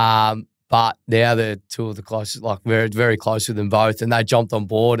 But now they're two of the closest, like very, very close with them both. And they jumped on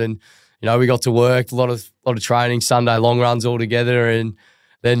board, and, you know, we got to work, a lot of training, Sunday long runs all together. And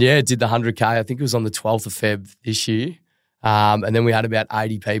then, yeah, did the 100K. I think it was on the 12th of Feb this year. And then we had about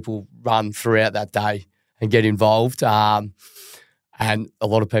 80 people run throughout that day and get involved. And a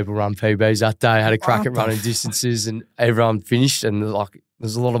lot of people run PBs that day. I had a crack at running distances, and everyone finished. And like,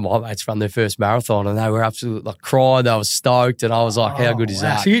 there's a lot of my mates run their first marathon, and they were absolutely like crying. They were stoked, and I was like, "How good is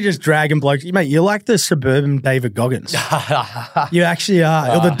that?" So you're just dragging blokes, mate. You're like the suburban David Goggins. You actually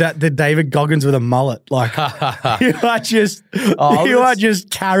are. You're the David Goggins with a mullet. Like you are just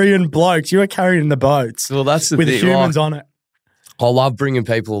carrying blokes. You are carrying the boats. Well, that's the with thing. humans on it. I love bringing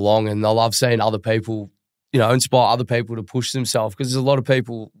people along, and I love seeing other people, you know, inspire other people to push themselves, because there's a lot of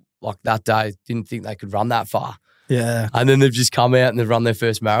people like that day didn't think they could run that far. Yeah. And then they've just come out and they've run their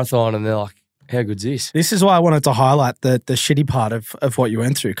first marathon, and they're like, how good's this? This is why I wanted to highlight the shitty part of what you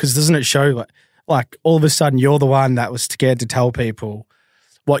went through, because doesn't it show like all of a sudden you're the one that was scared to tell people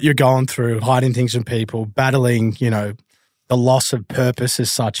what you're going through, hiding things from people, battling, you know, the loss of purpose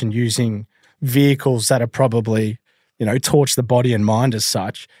as such, and using vehicles that are probably, you know, torch the body and mind as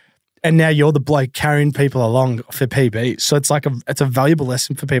such. And now you're the bloke carrying people along for PBs. So it's like it's a valuable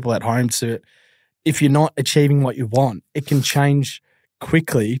lesson for people at home to, if you're not achieving what you want, it can change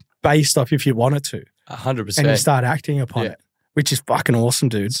quickly based off if you want it to. 100%. And you start acting upon it, which is fucking awesome,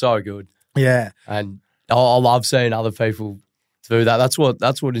 dude. So good. Yeah. And I love seeing other people do that. That's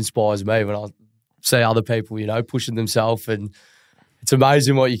what inspires me when I see other people, you know, pushing themselves, and it's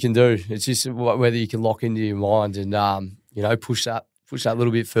amazing what you can do. It's just whether you can lock into your mind and, you know, push that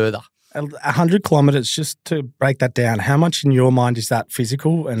little bit further. 100 kilometres, just to break that down, how much in your mind is that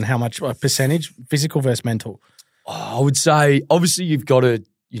physical, and how much percentage physical versus mental? I would say, obviously, you've got to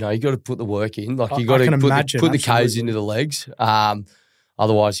put the work in. Like, you got to put the Ks into the legs.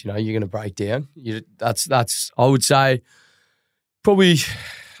 Otherwise, you know, you're going to break down. That's. I would say,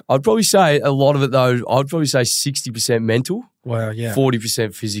 I'd probably say a lot of it though. I'd probably say 60% mental. Wow, yeah.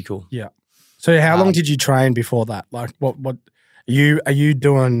 40% physical. Yeah. So how long did you train before that? Like, what are you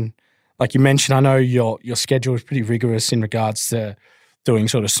doing? Like you mentioned, I know your schedule is pretty rigorous in regards to doing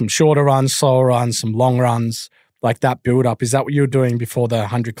sort of some shorter runs, slower runs, some long runs, like that build up. Is that what you were doing before the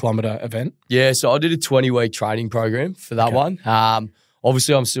 100-kilometre event? Yeah, so I did a 20-week training program for that one.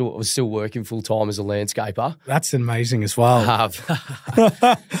 Obviously, I was still working full time as a landscaper. That's amazing as well.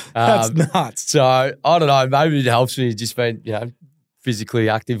 That's nuts. So I don't know. Maybe it helps me just being, you know, physically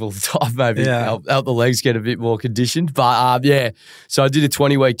active all the time. Maybe help the legs get a bit more conditioned. But yeah, so I did a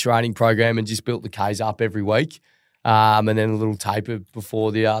 20-week training program and just built the Ks up every week, and then a little taper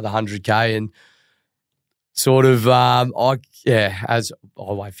before the 100K, and sort of as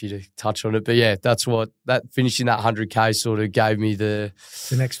I'll wait for you to touch on it. But yeah, that's that finishing that 100K sort of gave me the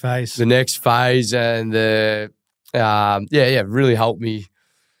next phase. The next phase, and really helped me,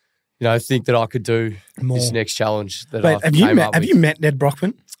 you know, think that I could do this next challenge that have you met Ned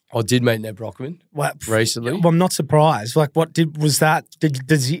Brockman? I did meet Ned Brockman recently. Well, I'm not surprised. Like,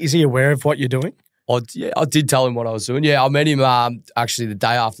 is he aware of what you're doing? I did tell him what I was doing. Yeah, I met him actually the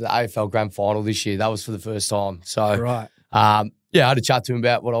day after the AFL Grand Final this year. That was for the first time. So, right. I had a chat to him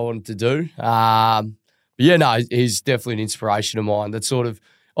about what I wanted to do. But yeah, no, he's definitely an inspiration of mine. That's sort of,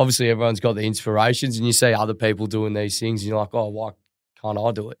 obviously everyone's got the inspirations, and you see other people doing these things and you're like, oh, why can't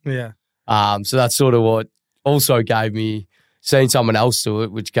I do it? Yeah. So that's sort of what also gave me, seeing someone else do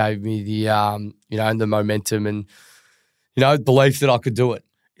it, which gave me the, you know, the momentum and, you know, belief that I could do it.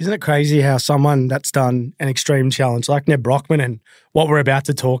 Isn't it crazy how someone that's done an extreme challenge like Ned Brockman and what we're about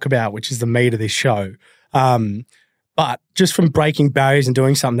to talk about, which is the meat of this show, but But just from breaking barriers and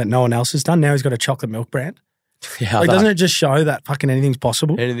doing something that no one else has done, now he's got a chocolate milk brand. Yeah, Like, doesn't it just show that fucking anything's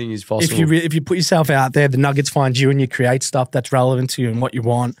possible? anything is possible. If you put yourself out there, the Nuggets find you and you create stuff that's relevant to you and what you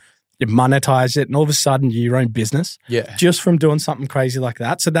want, you monetize it, and all of a sudden you're your own business. Yeah. Just from doing something crazy like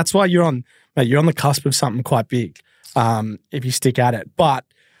that. So that's why you're on the cusp of something quite big if you stick at it. But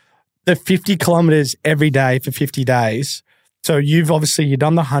the 50 kilometers every day for 50 days. So you've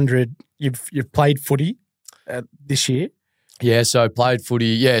done the 100. You've played footy this year. Yeah, so I played footy.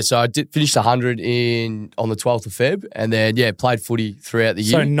 Yeah, so I did finish the 100 on the 12th of Feb, and then played footy throughout the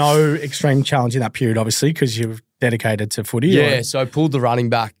year. So no extreme challenge in that period, obviously, because you're dedicated to footy. Yeah, so I pulled the running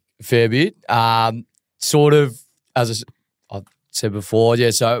back a fair bit. Sort of, as I said before,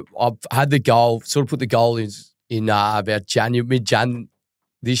 so I've had the goal, sort of put the goal in about mid-Jan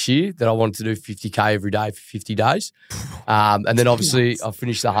this year that I wanted to do 50K every day for 50 days. And then obviously I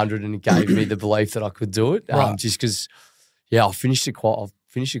finished the 100 and it gave me the belief that I could do it. Right. Just because, I finished it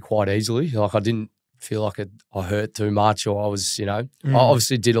quite easily. Like I didn't feel like I hurt too much or I was, I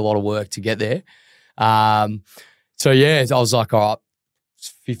obviously did a lot of work to get there. I was like, all right,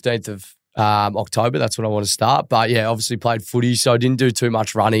 it's 15th of October, that's when I want to start. But obviously played footy, so I didn't do too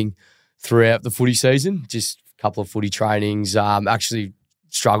much running throughout the footy season, just a couple of footy trainings. Actually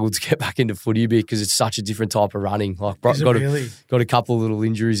struggled to get back into footy because it's such a different type of running. Like got a couple of little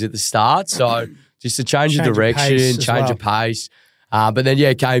injuries at the start, so just a change of direction, change of pace. But then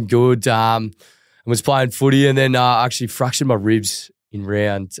it came good. And was playing footy, and then actually fractured my ribs in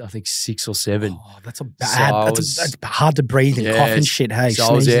round, I think 6 or 7. Oh, that's that's hard to breathe and cough and shit. Hey, so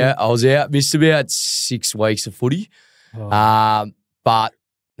I was out, missed about 6 weeks of footy. But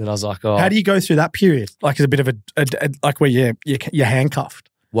then I was like, how do you go through that period? Like it's a bit of a like where you're handcuffed.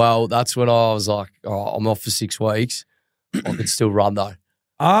 Well, that's when I was like, I'm off for 6 weeks. I can still run though.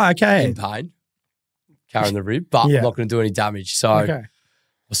 Okay. In pain, carrying the rib, but I'm not going to do any damage. So I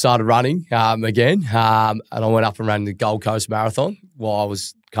started running again, and I went up and ran the Gold Coast Marathon while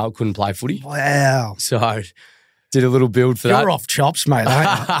I couldn't play footy. Wow. So did a little build for that. You're off chops, mate,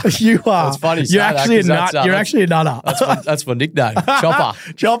 aren't you? You are. It's funny. You're actually a nut. You're actually a nutter. That's my nickname,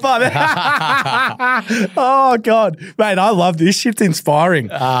 Chopper. Chopper. Oh, God. Mate, I love this. Shit's inspiring.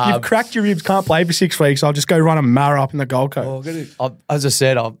 You've cracked your ribs, can't play for 6 weeks. I'll just go run a mara up in the Gold Coast. As I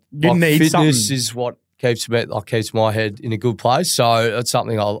said, you need fitness something. is what keeps my head in a good place. So it's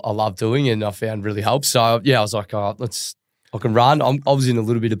something I love doing and I found really helps. So, I was like, I can run. I was in a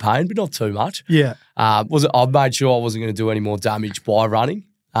little bit of pain, but not too much. Yeah. I made sure I wasn't going to do any more damage by running.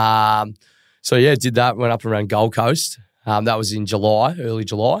 Did that. Went up and ran Gold Coast. That was in July, early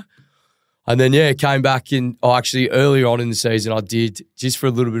July. And then, came back in. Actually, earlier on in the season, I did just for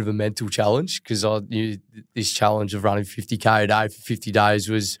a little bit of a mental challenge because I knew this challenge of running 50K a day for 50 days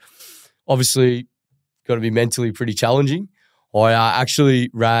was obviously got to be mentally pretty challenging. I actually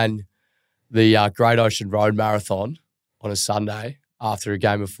ran the Great Ocean Road Marathon on a Sunday after a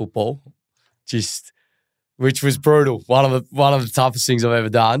game of football, which was brutal. One of the toughest things I've ever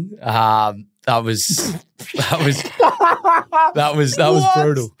done. That was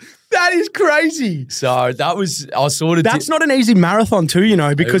brutal. That is crazy. So that's not an easy marathon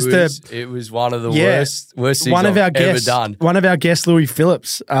too, because it was one of the worst things ever done. One of our guests, Louis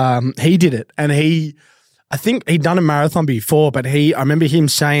Phillips, he did it, and I think he'd done a marathon before, but I remember him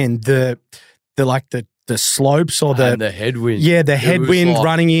saying the slopes or the headwind. Yeah, the headwind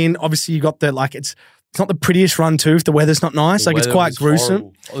running in. Obviously, you got it's not the prettiest run too if the weather's not nice. It's quite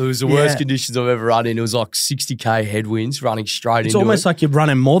gruesome. Horrible. It was the worst conditions I've ever run in. It was like 60K headwinds running straight into it. It's almost like you're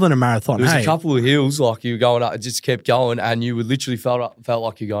running more than a marathon. There was a couple of hills like you were going up. It just kept going and you would literally felt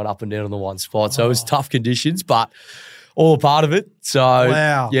like you're going up and down on the one spot. So it was tough conditions, but all a part of it.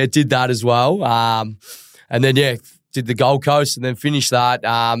 So did that as well. And then did the Gold Coast and then finished that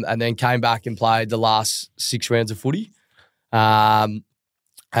and then came back and played the last 6 rounds of footy.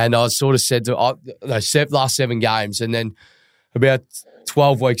 And I sort of said last 7 games, and then about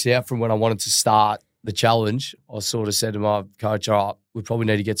 12 weeks out from when I wanted to start the challenge, I sort of said to my coach, all right, we probably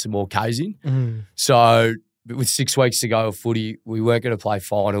need to get some more Ks in. Mm. So with 6 weeks to go of footy, we weren't going to play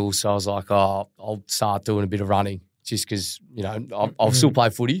finals. So I was like, I'll start doing a bit of running just because, I'll still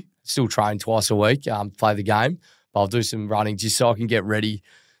play footy, still train twice a week, play the game. But I'll do some running just so I can get ready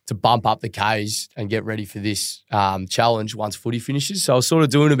to bump up the Ks and get ready for this challenge once footy finishes. So I was sort of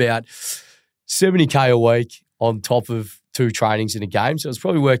doing about 70K a week on top of 2 trainings in a game. So it's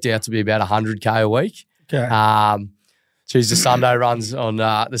probably worked out to be about 100K a week. Okay. The Sunday runs on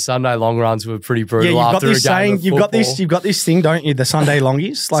the Sunday long runs were pretty brutal. Yeah, after a game of you've got this thing, don't you? The Sunday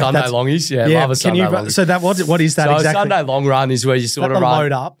longies. Like Sunday longies, love a Sunday longies. So what is that exactly? A Sunday long run is where you sort of run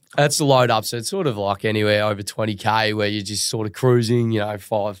load up. That's the load up. So it's sort of like anywhere over 20K where you're just sort of cruising,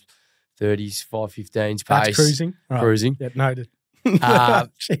 530s, 515s pace. That's cruising? Right. Cruising. Yeah, noted.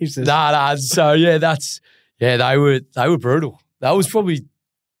 Jesus. Nah. So they were brutal. That was probably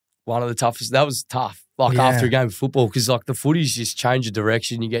one of the toughest. That was tough. After a game of football, because the footies just change the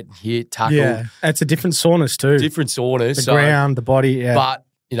direction. You get hit, tackled. Yeah, it's a different soreness too. Different soreness. The ground, the body. Yeah, but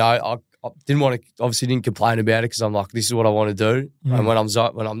I didn't want to. Obviously, didn't complain about it because I'm like, this is what I want to do. And when I'm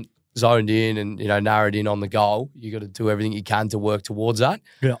zoned in and narrowed in on the goal, you got to do everything you can to work towards that.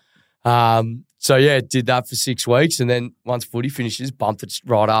 Yeah. Did that for 6 weeks, and then once footy finishes, bumped it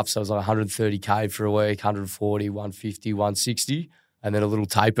right up. So it was like 130K for a week, 140, 150, 160, and then a little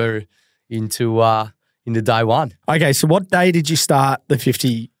taper into day one. Okay, so what day did you start the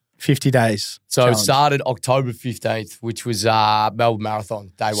 50 days? So challenge? It started October 15th, which was Melbourne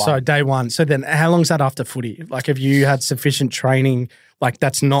Marathon, day one. So day one. So then how long's that after footy? Have you had sufficient training?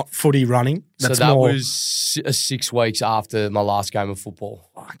 That's not footy running? That's so that was 6 weeks after my last game of football.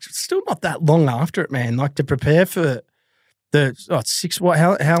 It's still not that long after it, man. To prepare for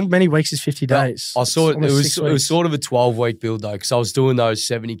how many weeks is 50 days? I saw it was sort of a 12-week build, though, because I was doing those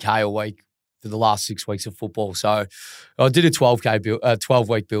 70K a week for the last 6 weeks of football. So I did a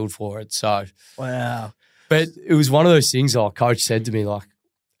 12-week build for it. So wow. But it was one of those things our coach said to me, I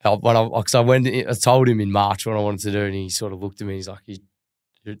told him in March what I wanted to do, and he sort of looked at me and he's like,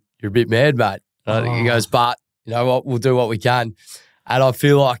 you're a bit mad, mate. He goes, but you know what, we'll do what we can. And I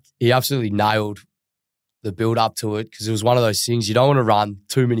feel like he absolutely nailed the build up to it, because it was one of those things, you don't want to run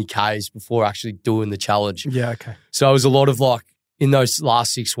too many Ks before actually doing the challenge. Yeah, okay. So it was a lot of in those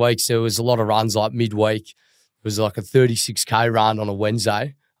last 6 weeks, there was a lot of runs midweek. It was a 36K run on a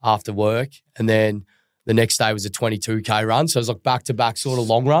Wednesday after work. And then the next day was a 22K run. So it was back-to-back sort of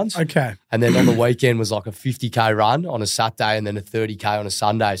long runs. Okay. And then on the weekend was a 50K run on a Saturday and then a 30K on a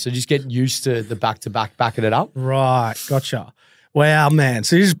Sunday. So just get used to the back-to-back, backing it up. Right, gotcha. Wow, man.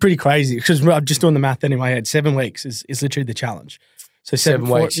 So this is pretty crazy, because I'm just doing the math in my head. 7 weeks is literally the challenge. So 7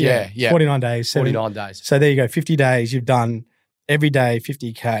 weeks, yeah. 49 days. 49 days. So there you go, 50 days. You've done every day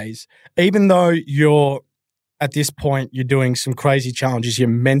 50 Ks. Even though at this point, you're doing some crazy challenges, your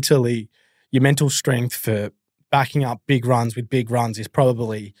mental strength for backing up big runs with big runs is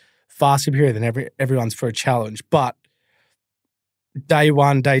probably far superior than everyone's for a challenge. But day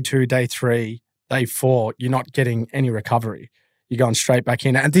 1, day 2, day 3, day 4, you're not getting any recovery. You're going straight back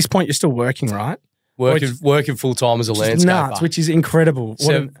in. At this point, you're still working, right? Working full-time as a landscaper. Nuts, which is incredible.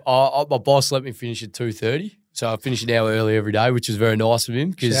 My boss let me finish at 2:30. So I finish an hour early every day, which is very nice of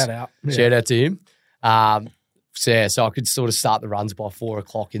him. Shout out. Yeah. Shout out to him. So I could sort of start the runs by 4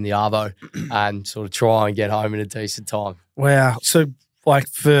 o'clock in the arvo and sort of try and get home in a decent time. Wow. So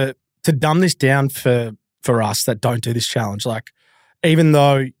to dumb this down for us that don't do this challenge, even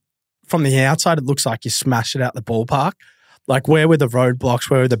though from the outside it looks like you smashed it out the ballpark, where were the roadblocks?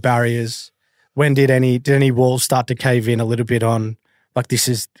 Where were the barriers? When did any walls start to cave in a little bit on, this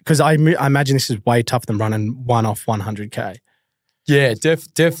is, because I imagine this is way tougher than running one off 100K. Yeah,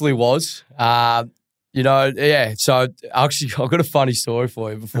 definitely was. Yeah. So actually, I've got a funny story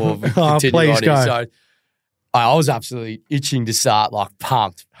for you before we continue please on go. here. So I was absolutely itching to start,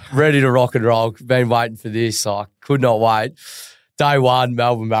 pumped, ready to rock and roll. Been waiting for this. I could not wait. Day 1,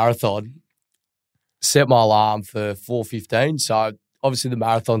 Melbourne Marathon. Set my alarm for 4:15. So obviously the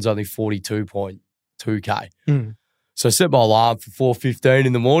marathon's only 42.2K. So I set my alarm for 4:15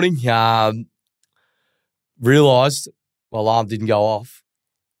 in the morning. Realised my alarm didn't go off.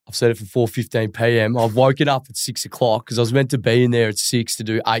 I've set it for 4:15 p.m. I've woken up at 6 o'clock because I was meant to be in there at 6 to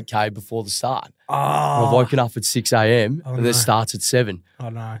do 8K before the start. Oh. I've woken up at 6 a.m. and it starts at 7. Oh,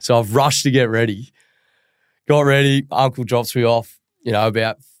 no. So I've rushed to get ready. Got ready. Uncle drops me off,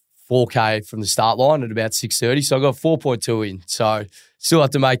 about 4K from the start line at about 6:30. So I got 4.2 in. So still have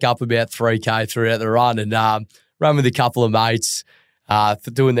to make up about 3K throughout the run, and run with a couple of mates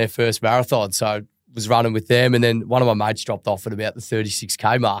for doing their first marathon. So was running with them, and then one of my mates dropped off at about the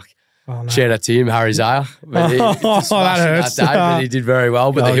 36K mark. Oh, no. Shout out to him, Harry Zaya. He that hurts. That day, but he did very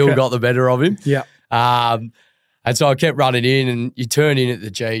well, but the hill got the better of him. Yeah. And so I kept running in, and you turn in at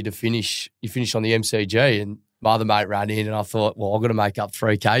the G to finish. You finish on the MCG, and my other mate ran in, and I thought, well, I've got to make up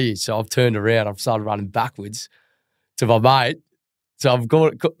 3K here. So I've turned around. I've started running backwards to my mate. So I've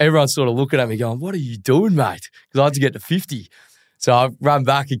got everyone's sort of looking at me going, what are you doing, mate? Because I had to get to 50. So I ran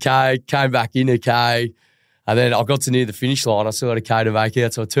back a K, came back in a K, and then I got to near the finish line. I still had a K to make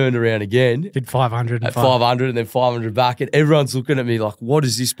out, so I turned around again. Did 500. At 500 and then 500 back, and everyone's looking at me like, what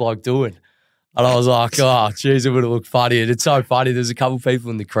is this bloke doing? And I was like, oh, geez, it would have looked funny. And it's so funny. There's a couple of people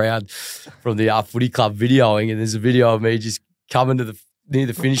in the crowd from the footy club videoing, and there's a video of me just coming to near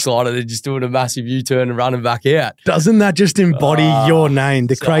the finish line and then just doing a massive U-turn and running back out. Doesn't that just embody your name,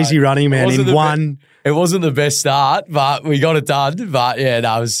 the crazy running man, in one? It wasn't the best start, but we got it done. But yeah,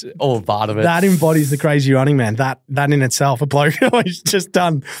 that was all part of it. That embodies the crazy running man. That in itself, a bloke who's just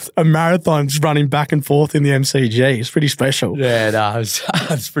done a marathon, just running back and forth in the MCG. It's pretty special. Yeah, no,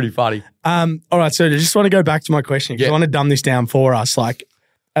 it's pretty funny. All right, so I just want to go back to my question because I want to dumb this down for us. Like,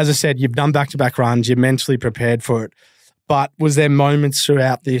 as I said, you've done back-to-back runs. You're mentally prepared for it. But was there moments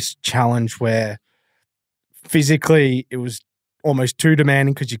throughout this challenge where physically it was almost too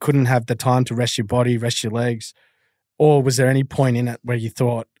demanding because you couldn't have the time to rest your body, rest your legs? Or was there any point in it where you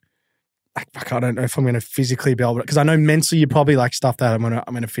thought, I don't know if I'm going to physically be able to, because I know mentally you're probably like, stuff that I'm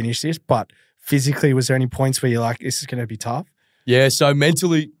going to finish this, but physically, was there any points where you're like, this is going to be tough? Yeah, so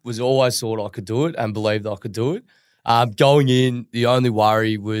mentally was always thought I could do it and believed I could do it. Going in, the only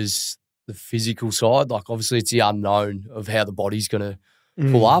worry was the physical side. Like, obviously, it's the unknown of how the body's going to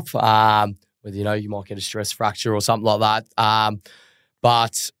pull up. Whether, you might get a stress fracture or something like that.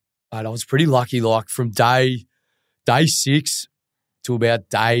 But I was pretty lucky, like, from day 6 to about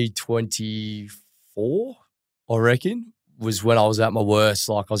day 24, I reckon, was when I was at my worst.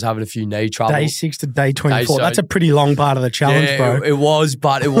 Like, I was having a few knee trouble. Day 6 to day 24. That's a pretty long part of the challenge, bro. It was,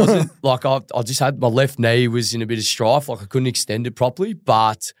 but it wasn't like I just had my left knee was in a bit of strife. Like, I couldn't extend it properly,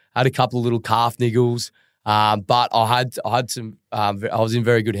 but I had a couple of little calf niggles. But I had some, I was in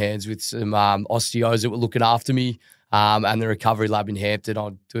very good hands with some osteos that were looking after me, and the recovery lab in Hampton.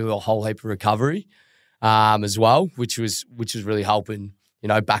 I do a whole heap of recovery as well, which was really helping,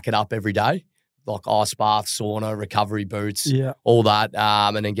 back it up every day, like ice bath, sauna, recovery boots, all that,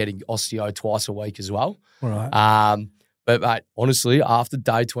 and then getting osteo twice a week as well. Right. But mate, honestly, after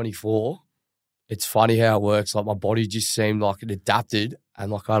day 24, it's funny how it works. Like, my body just seemed like it adapted, and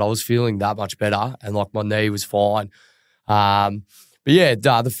like I was feeling that much better, and like my knee was fine. But yeah,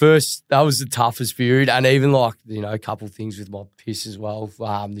 that was the toughest period, and even like a couple of things with my piss as well.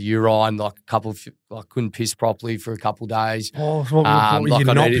 The urine, like a couple of, I couldn't piss properly for a couple of days. Oh, so what,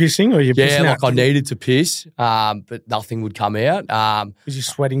 you're not pissing, or you're pissing out? Yeah, like I needed to piss, but nothing would come out. Because you're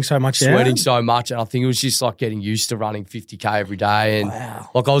sweating so much. Sweating so much, and I think it was just like getting used to running 50K every day, and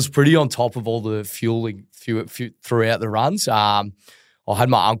like I was pretty on top of all the fueling throughout the runs. I had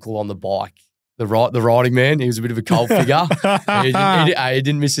my uncle on the bike. The riding man, he was a bit of a cold figure. He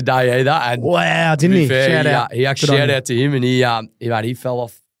didn't miss a day either. And wow, didn't he? Fair, shout out to him, and he fell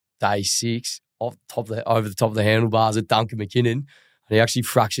off day 6 over the top of the handlebars at Duncan McKinnon, and he actually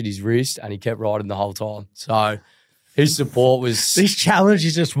fractured his wrist, and he kept riding the whole time. So his support was this challenge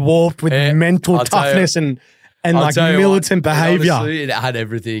is just warped with mental toughness and like militant behaviour. Honestly, it had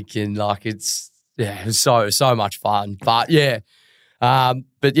everything, and like it was so much fun. But yeah.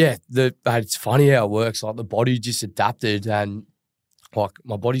 It's funny how it works. Like, the body just adapted, and like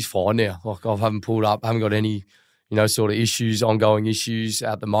my body's fine now. Like, I haven't got any, sort of ongoing issues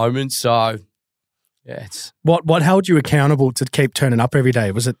at the moment. So yeah, it's what held you accountable to keep turning up every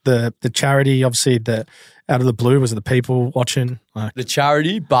day? Was it the charity? Obviously, out of the blue, was it the people watching? The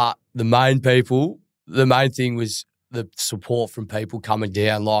charity, but the main thing was the support from people coming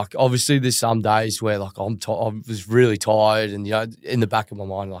down. Like, obviously there's some days where like I was really tired, and in the back of my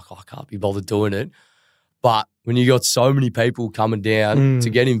mind, like, I can't be bothered doing it. But when you got so many people coming down to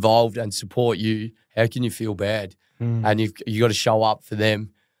get involved and support you, how can you feel bad? And you got to show up for them.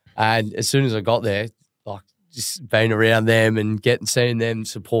 And as soon as I got there, like, just being around them and seeing them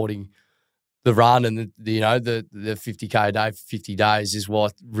supporting the run and the 50K a day for 50 days is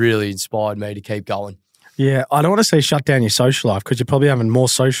what really inspired me to keep going. Yeah, I don't want to say shut down your social life, because you're probably having more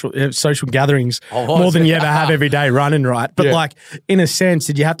social gatherings more than you ever have every day running, right? But like, in a sense,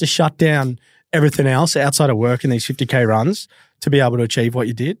 did you have to shut down everything else outside of work in these 50K runs to be able to achieve what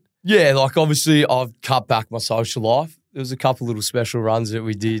you did? Yeah, like, obviously I've cut back my social life. There was a couple little special runs that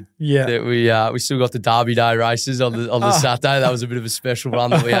we did. Yeah, that we still got the Derby Day races on the Saturday. That was a bit of a special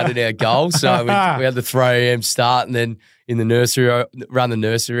run that we had in our goal. So we had the 3 a.m. start, and then in the nursery, ran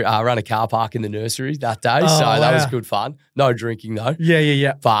a car park in the nursery that day. That was good fun. No drinking though.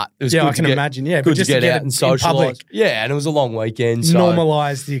 Yeah. But it was good. I can imagine. Yeah, good but just to get out and socialise. Yeah, and it was a long weekend. So.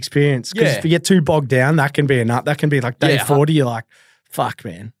 Normalise the experience, because if you get too bogged down, that can be enough. That can be like day 40. You're like, fuck,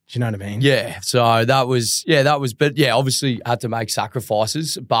 man. Do you know what I mean? Yeah. So that was, but yeah, obviously had to make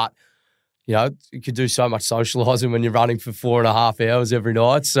sacrifices, but you could do so much socialising when you're running for 4.5 hours every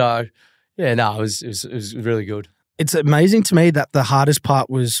night. So yeah, no, it was really good. It's amazing to me that the hardest part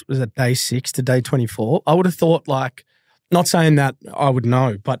was at day 6 to day 24. I would have thought, like, not saying that I would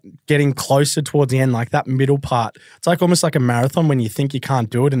know, but getting closer towards the end, like that middle part, it's like almost like a marathon when you think you can't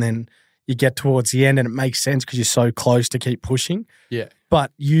do it, and then you get towards the end and it makes sense because you're so close to keep pushing. Yeah.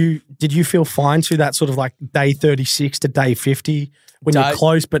 But did you feel fine to that sort of like day 36 to day 50 when you're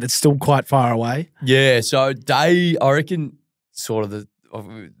close, but it's still quite far away? Yeah, so I reckon sort of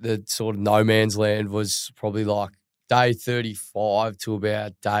the sort of no man's land was probably like day 35 to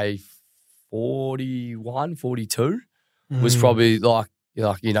about day 41, 42 was probably like,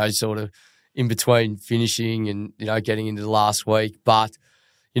 sort of in between finishing and, getting into the last week. But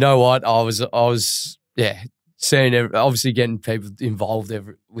you know what? I was seeing obviously getting people involved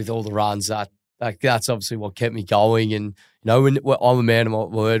with all the runs. That's obviously what kept me going. And, when I'm a man of my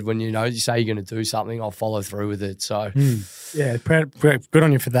word, when, you say you're going to do something, I'll follow through with it. So, yeah, good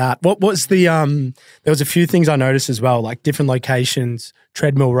on you for that. What was the, there was a few things I noticed as well, like different locations,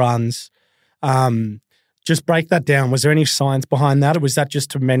 treadmill runs. Just break that down. Was there any science behind that, or was that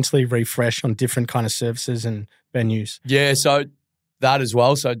just to mentally refresh on different kind of services and venues? Yeah, so that as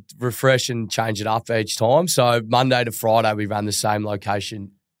well. So refresh and change it up each time. So Monday to Friday, we ran the same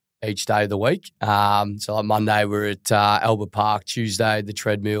location each day of the week. So like Monday, we're at Albert Park, Tuesday, the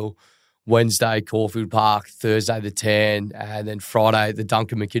treadmill, Wednesday, Caulfield Park, Thursday, the tan, and then Friday, the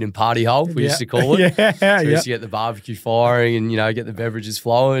Duncan McKinnon party hole, we used to call it. So we used to get the barbecue firing and, get the beverages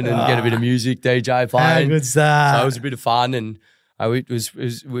flowing and get a bit of music, DJ playing. How good's that? So it was a bit of fun, and we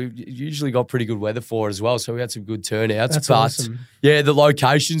usually got pretty good weather for it as well, so we had some good turnouts. That's awesome. Yeah, the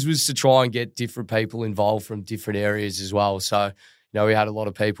locations was to try and get different people involved from different areas as well. So, we had a lot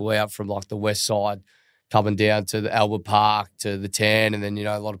of people out from like the west side coming down to the Albert Park to the tan, and then,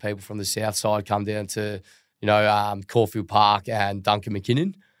 a lot of people from the south side come down to, Caulfield Park and Duncan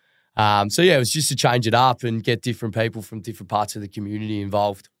McKinnon. So, yeah, it was just to change it up and get different people from different parts of the community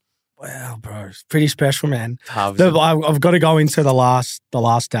involved. Wow, bro, it's pretty special, man. I've got to go into the last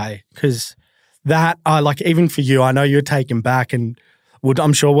day because that, even for you, I know you're taken back, and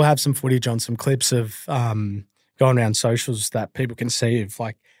I'm sure we'll have some footage on some clips of going around socials that people can see of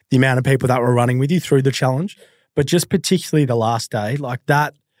like the amount of people that were running with you through the challenge. But just particularly the last day, like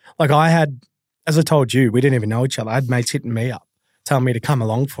that, like I had, as I told you, we didn't even know each other. I had mates hitting me up, telling me to come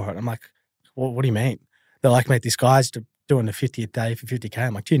along for it. I'm like, what do you mean? They're like, mate, this guy's doing the 50th day for 50K.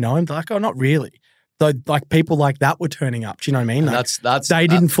 I'm like, do you know him? They're like, oh, not really. Though, like people like that were turning up. Do you know what I mean? Like, they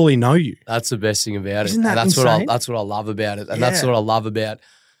didn't fully know you. That's the best thing about it. Isn't that that's insane? That's what I love about it, and that's what I love about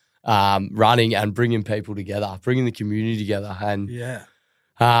running and bringing people together, bringing the community together. And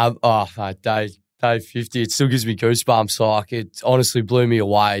day 50, it still gives me goosebumps. Like it honestly blew me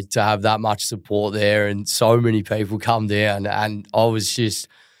away to have that much support there and so many people come down. And I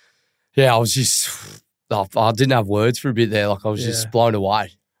didn't have words for a bit there. Like I was just blown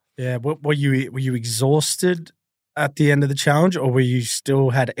away. Yeah. Were you exhausted at the end of the challenge, or were you still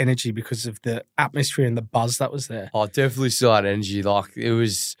had energy because of the atmosphere and the buzz that was there? I definitely still had energy. Like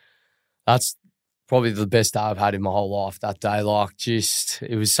that's probably the best day I've had in my whole life that day. Like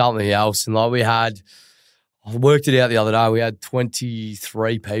it was something else. And like I worked it out the other day. We had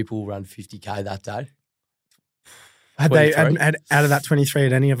 23 people run 50K that day. Had out of that 23,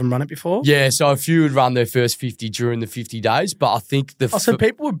 had any of them run it before? Yeah, so a few had run their first 50 during the 50 days, but I think so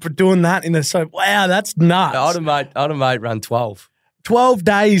people were doing that wow, that's nuts. I had a mate run 12. 12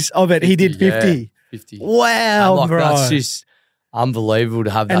 days of it, 50, he did 50. Yeah, 50. Wow, bro. That's just unbelievable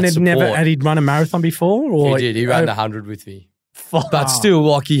to have that support. And had he run a marathon before? Or he did. He ran the 100 with me. But still,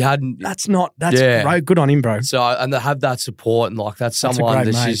 like he hadn't. That's great. Good on him, bro. So, and to have that support and like that's someone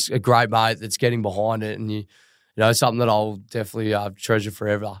that's just a great mate that's getting behind it, and something that I'll definitely treasure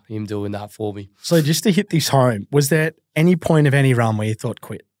forever, him doing that for me. So just to hit this home, was there any point of any run where you thought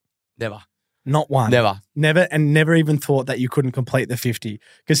quit? Never. Not one? Never. Never even thought that you couldn't complete the 50?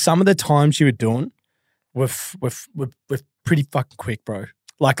 Because some of the times you were doing were pretty fucking quick, bro.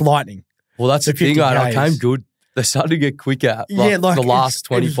 Like lightning. Well, that's the thing, I came good. They started to get quicker. Like the last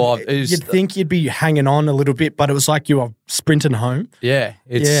 25. You'd think you'd be hanging on a little bit, but it was like you were sprinting home. Yeah.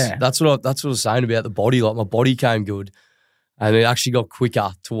 That's what I was saying about the body. Like my body came good and it actually got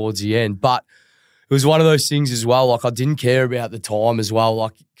quicker towards the end. But it was one of those things as well. Like I didn't care about the time as well.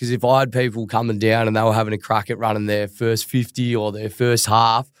 Like, because if I had people coming down and they were having a crack at running their first 50 or their first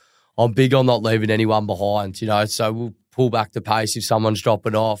half, I'm big on not leaving anyone behind, so we'll pull back the pace if someone's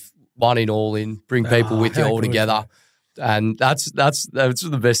dropping off. One in, all in, bring people with you all together. And that's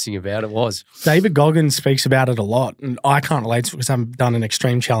the best thing about it was. David Goggins speaks about it a lot, and I can't relate to it because I haven't done an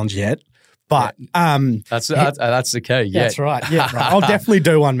extreme challenge yet. But that's the key. Yeah, that's right. Yeah, right. I'll definitely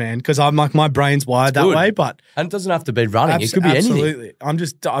do one, man, because I'm like my brain's wired that way. But and it doesn't have to be running; it could be anything.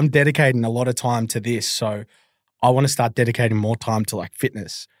 Absolutely. I'm dedicating a lot of time to this, so I want to start dedicating more time to like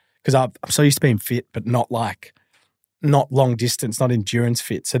fitness because I'm so used to being fit, but not long distance, not endurance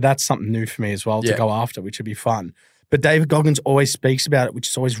fit. So that's something new for me as well to go after, which would be fun. But David Goggins always speaks about it, which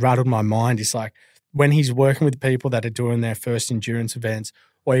has always rattled my mind. It's like when he's working with people that are doing their first endurance events,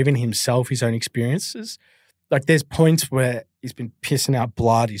 or even himself, his own experiences, like there's points where he's been pissing out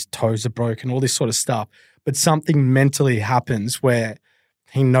blood, his toes are broken, all this sort of stuff. But something mentally happens where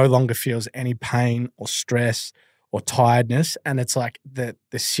he no longer feels any pain or stress or tiredness. And it's like the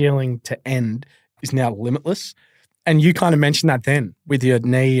ceiling to end is now limitless. And you kind of mentioned that then with your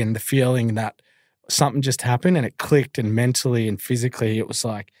knee and the feeling that something just happened and it clicked, and mentally and physically it was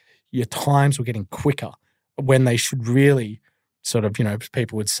like your times were getting quicker when they should really sort of,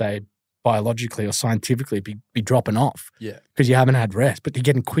 people would say biologically or scientifically be dropping off. Yeah. Because you haven't had rest, but you're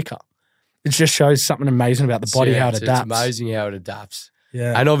getting quicker. It just shows something amazing about the body, how it adapts. It's amazing how it adapts.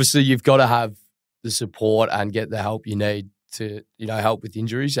 Yeah. And obviously you've got to have the support and get the help you need to, help with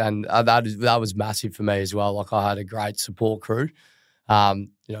injuries. And that was massive for me as well. Like I had a great support crew,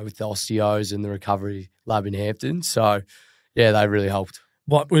 with the osteos and the recovery lab in Hampton. So, yeah, they really helped.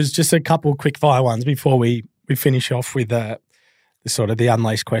 What was just a couple quick fire ones before we finish off with the sort of the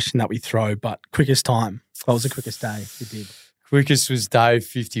unlaced question that we throw, but quickest time. What was the quickest day you did? Quickest was day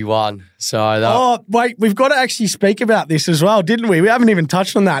 51. Wait, we've got to actually speak about this as well, didn't we? We haven't even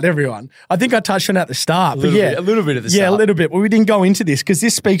touched on that, everyone. I think I touched on it at the start. A little bit at the start. Yeah, a little bit. Well, we didn't go into this because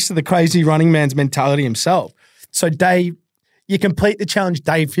this speaks to the crazy running man's mentality himself. So you complete the challenge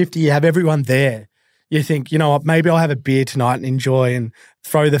day 50, you have everyone there. You think, you know what, maybe I'll have a beer tonight and enjoy and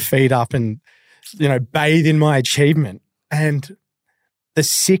throw the feet up and, bathe in my achievement. And the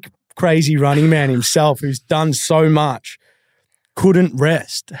sick, crazy running man himself who's done so much couldn't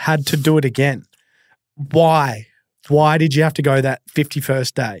rest, had to do it again. Why? Why did you have to go that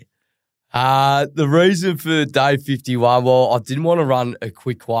 51st day? The reason for day 51, well, I didn't want to run a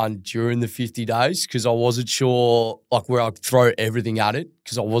quick one during the 50 days because I wasn't sure, like where I'd throw everything at it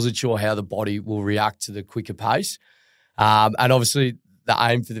because I wasn't sure how the body will react to the quicker pace. And obviously the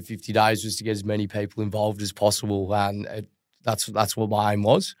aim for the 50 days was to get as many people involved as possible, and that's what my aim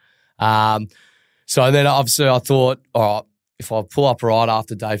was. So then obviously I thought, all right, if I pull up right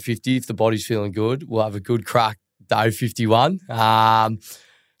after day 50, if the body's feeling good, we'll have a good crack day 51.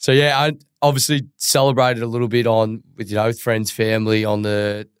 So yeah, I obviously celebrated a little bit with friends, family on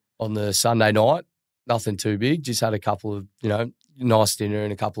the Sunday night. Nothing too big. Just had a couple of nice dinner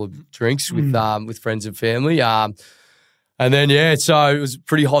and a couple of drinks with friends and family. And then so it was a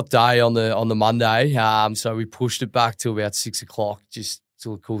pretty hot day on the Monday. So we pushed it back to about 6 o'clock just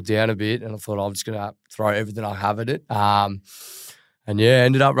till it cooled down a bit. And I thought I'm just going to throw everything I have at it.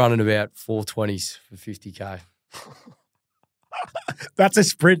 Ended up running about 4:20s for 50K. That's a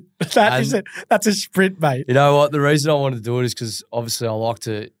sprint. That's a sprint, mate. You know what? The reason I wanted to do it is because obviously I like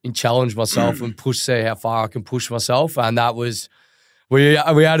to challenge myself and see how far I can push myself. And that was, we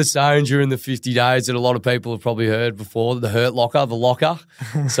had a saying during the 50 days that a lot of people have probably heard before, the hurt locker, the locker.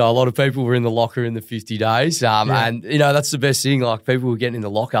 So a lot of people were in the locker in the 50 days. And, that's the best thing. Like people were getting in the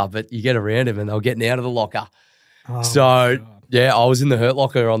locker, but you get around them and they were getting out of the locker. I was in the hurt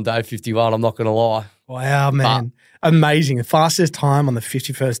locker on day 51. I'm not going to lie. Wow, man. Amazing. The fastest time on the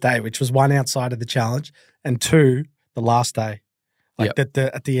 51st day, which was 1 outside of the challenge, and 2 the last day. Like at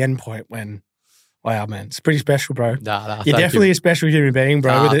the end point when, wow, man, it's pretty special, bro. You're definitely a special human being,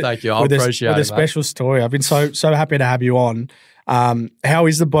 bro. Thank you. I appreciate it, with a special story. I've been so happy to have you on. How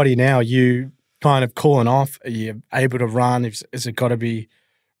is the body now? You kind of cooling off? Are you able to run? Is it got to be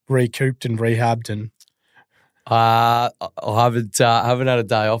recouped and rehabbed and... I haven't had a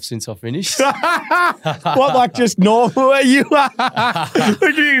day off since I finished. What, like just normal? You look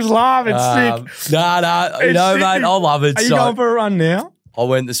at you laugh. It's sick. Mate, I love it. Are you going for a run now? I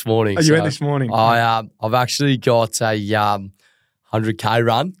went this morning. You went this morning? I've actually got a 100K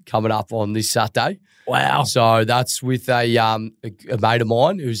run coming up on this Saturday. Wow. So that's with a mate of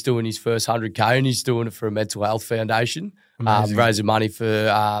mine who's doing his first 100K, and he's doing it for a mental health foundation, raising money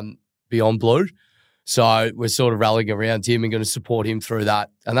for Beyond Blue. So we're sort of rallying around him and going to support him through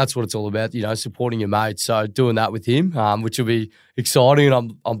that. And that's what it's all about, supporting your mate. So doing that with him, which will be exciting,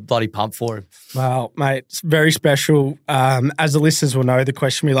 and I'm bloody pumped for him. Wow, mate, it's very special. As the listeners will know, the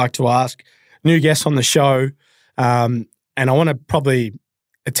question we like to ask new guests on the show, and I want to probably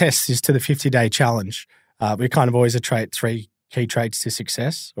attest this to the 50-day challenge. We kind of always iterate 3 key traits to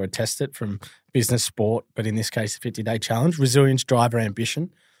success, or attest it from business, sport, but in this case, the 50-day challenge: resilience, drive, or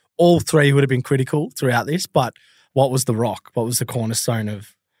ambition. All 3 would have been critical throughout this, but what was the rock? What was the cornerstone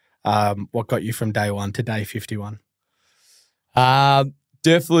of what got you from day 1 to day 51?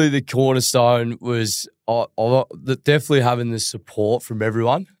 Definitely the cornerstone was definitely having the support from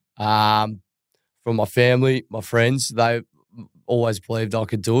everyone, from my family, my friends. They always believed I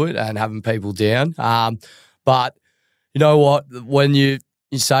could do it, and having people down. But you know what? When you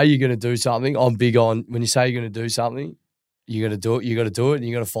say you're going to do something, I'm big on when you say you're going to do something, you're going to do it. You got to do it, and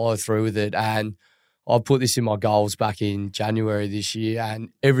you got to follow through with it. And I put this in my goals back in January this year, and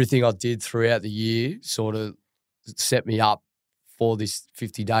everything I did throughout the year sort of set me up for this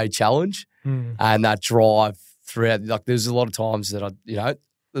 50-day challenge. And that drive throughout. Like, there's a lot of times that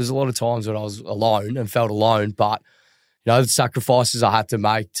there's a lot of times when I was alone and felt alone, but the sacrifices I had to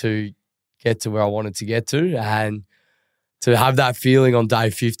make to get to where I wanted to get to, and to have that feeling on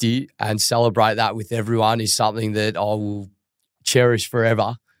day 50 and celebrate that with everyone is something that I will cherish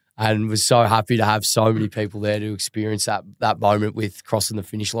forever, and was so happy to have so many people there to experience that moment with crossing the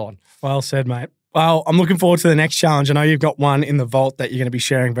finish line. Well said, mate. Well, I'm looking forward to the next challenge. I know you've got one in the vault that you're going to be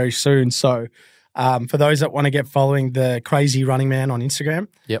sharing very soon. So for those that want to get following the Crazy Running Man on Instagram,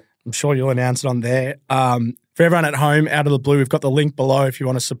 yep, I'm sure you'll announce it on there. For everyone at home, out of the blue, we've got the link below if you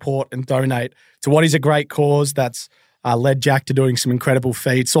want to support and donate to what is a great cause that's led Jack to doing some incredible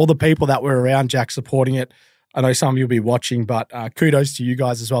feats. All the people that were around Jack supporting it, I know some of you will be watching, but kudos to you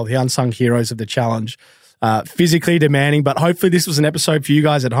guys as well, the unsung heroes of the challenge. Physically demanding, but hopefully this was an episode for you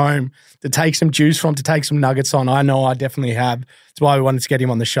guys at home to take some juice from, to take some nuggets on. I know I definitely have. That's why we wanted to get him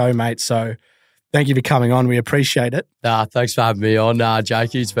on the show, mate. So thank you for coming on. We appreciate it. Thanks for having me on,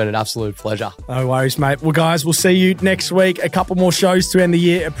 Jakey. It's been an absolute pleasure. No worries, mate. Well, guys, we'll see you next week. A couple more shows to end the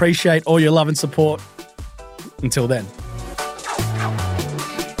year. Appreciate all your love and support. Until then.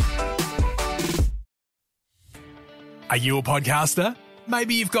 Are you a podcaster?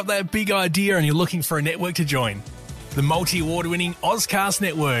 Maybe you've got that big idea and you're looking for a network to join. The multi-award-winning Ozcast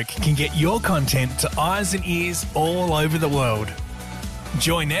Network can get your content to eyes and ears all over the world.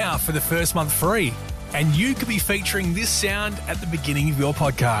 Join now for the first month free, and you could be featuring this sound at the beginning of your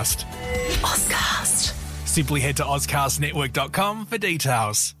podcast. Ozcast. Simply head to ozcastnetwork.com for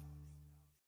details.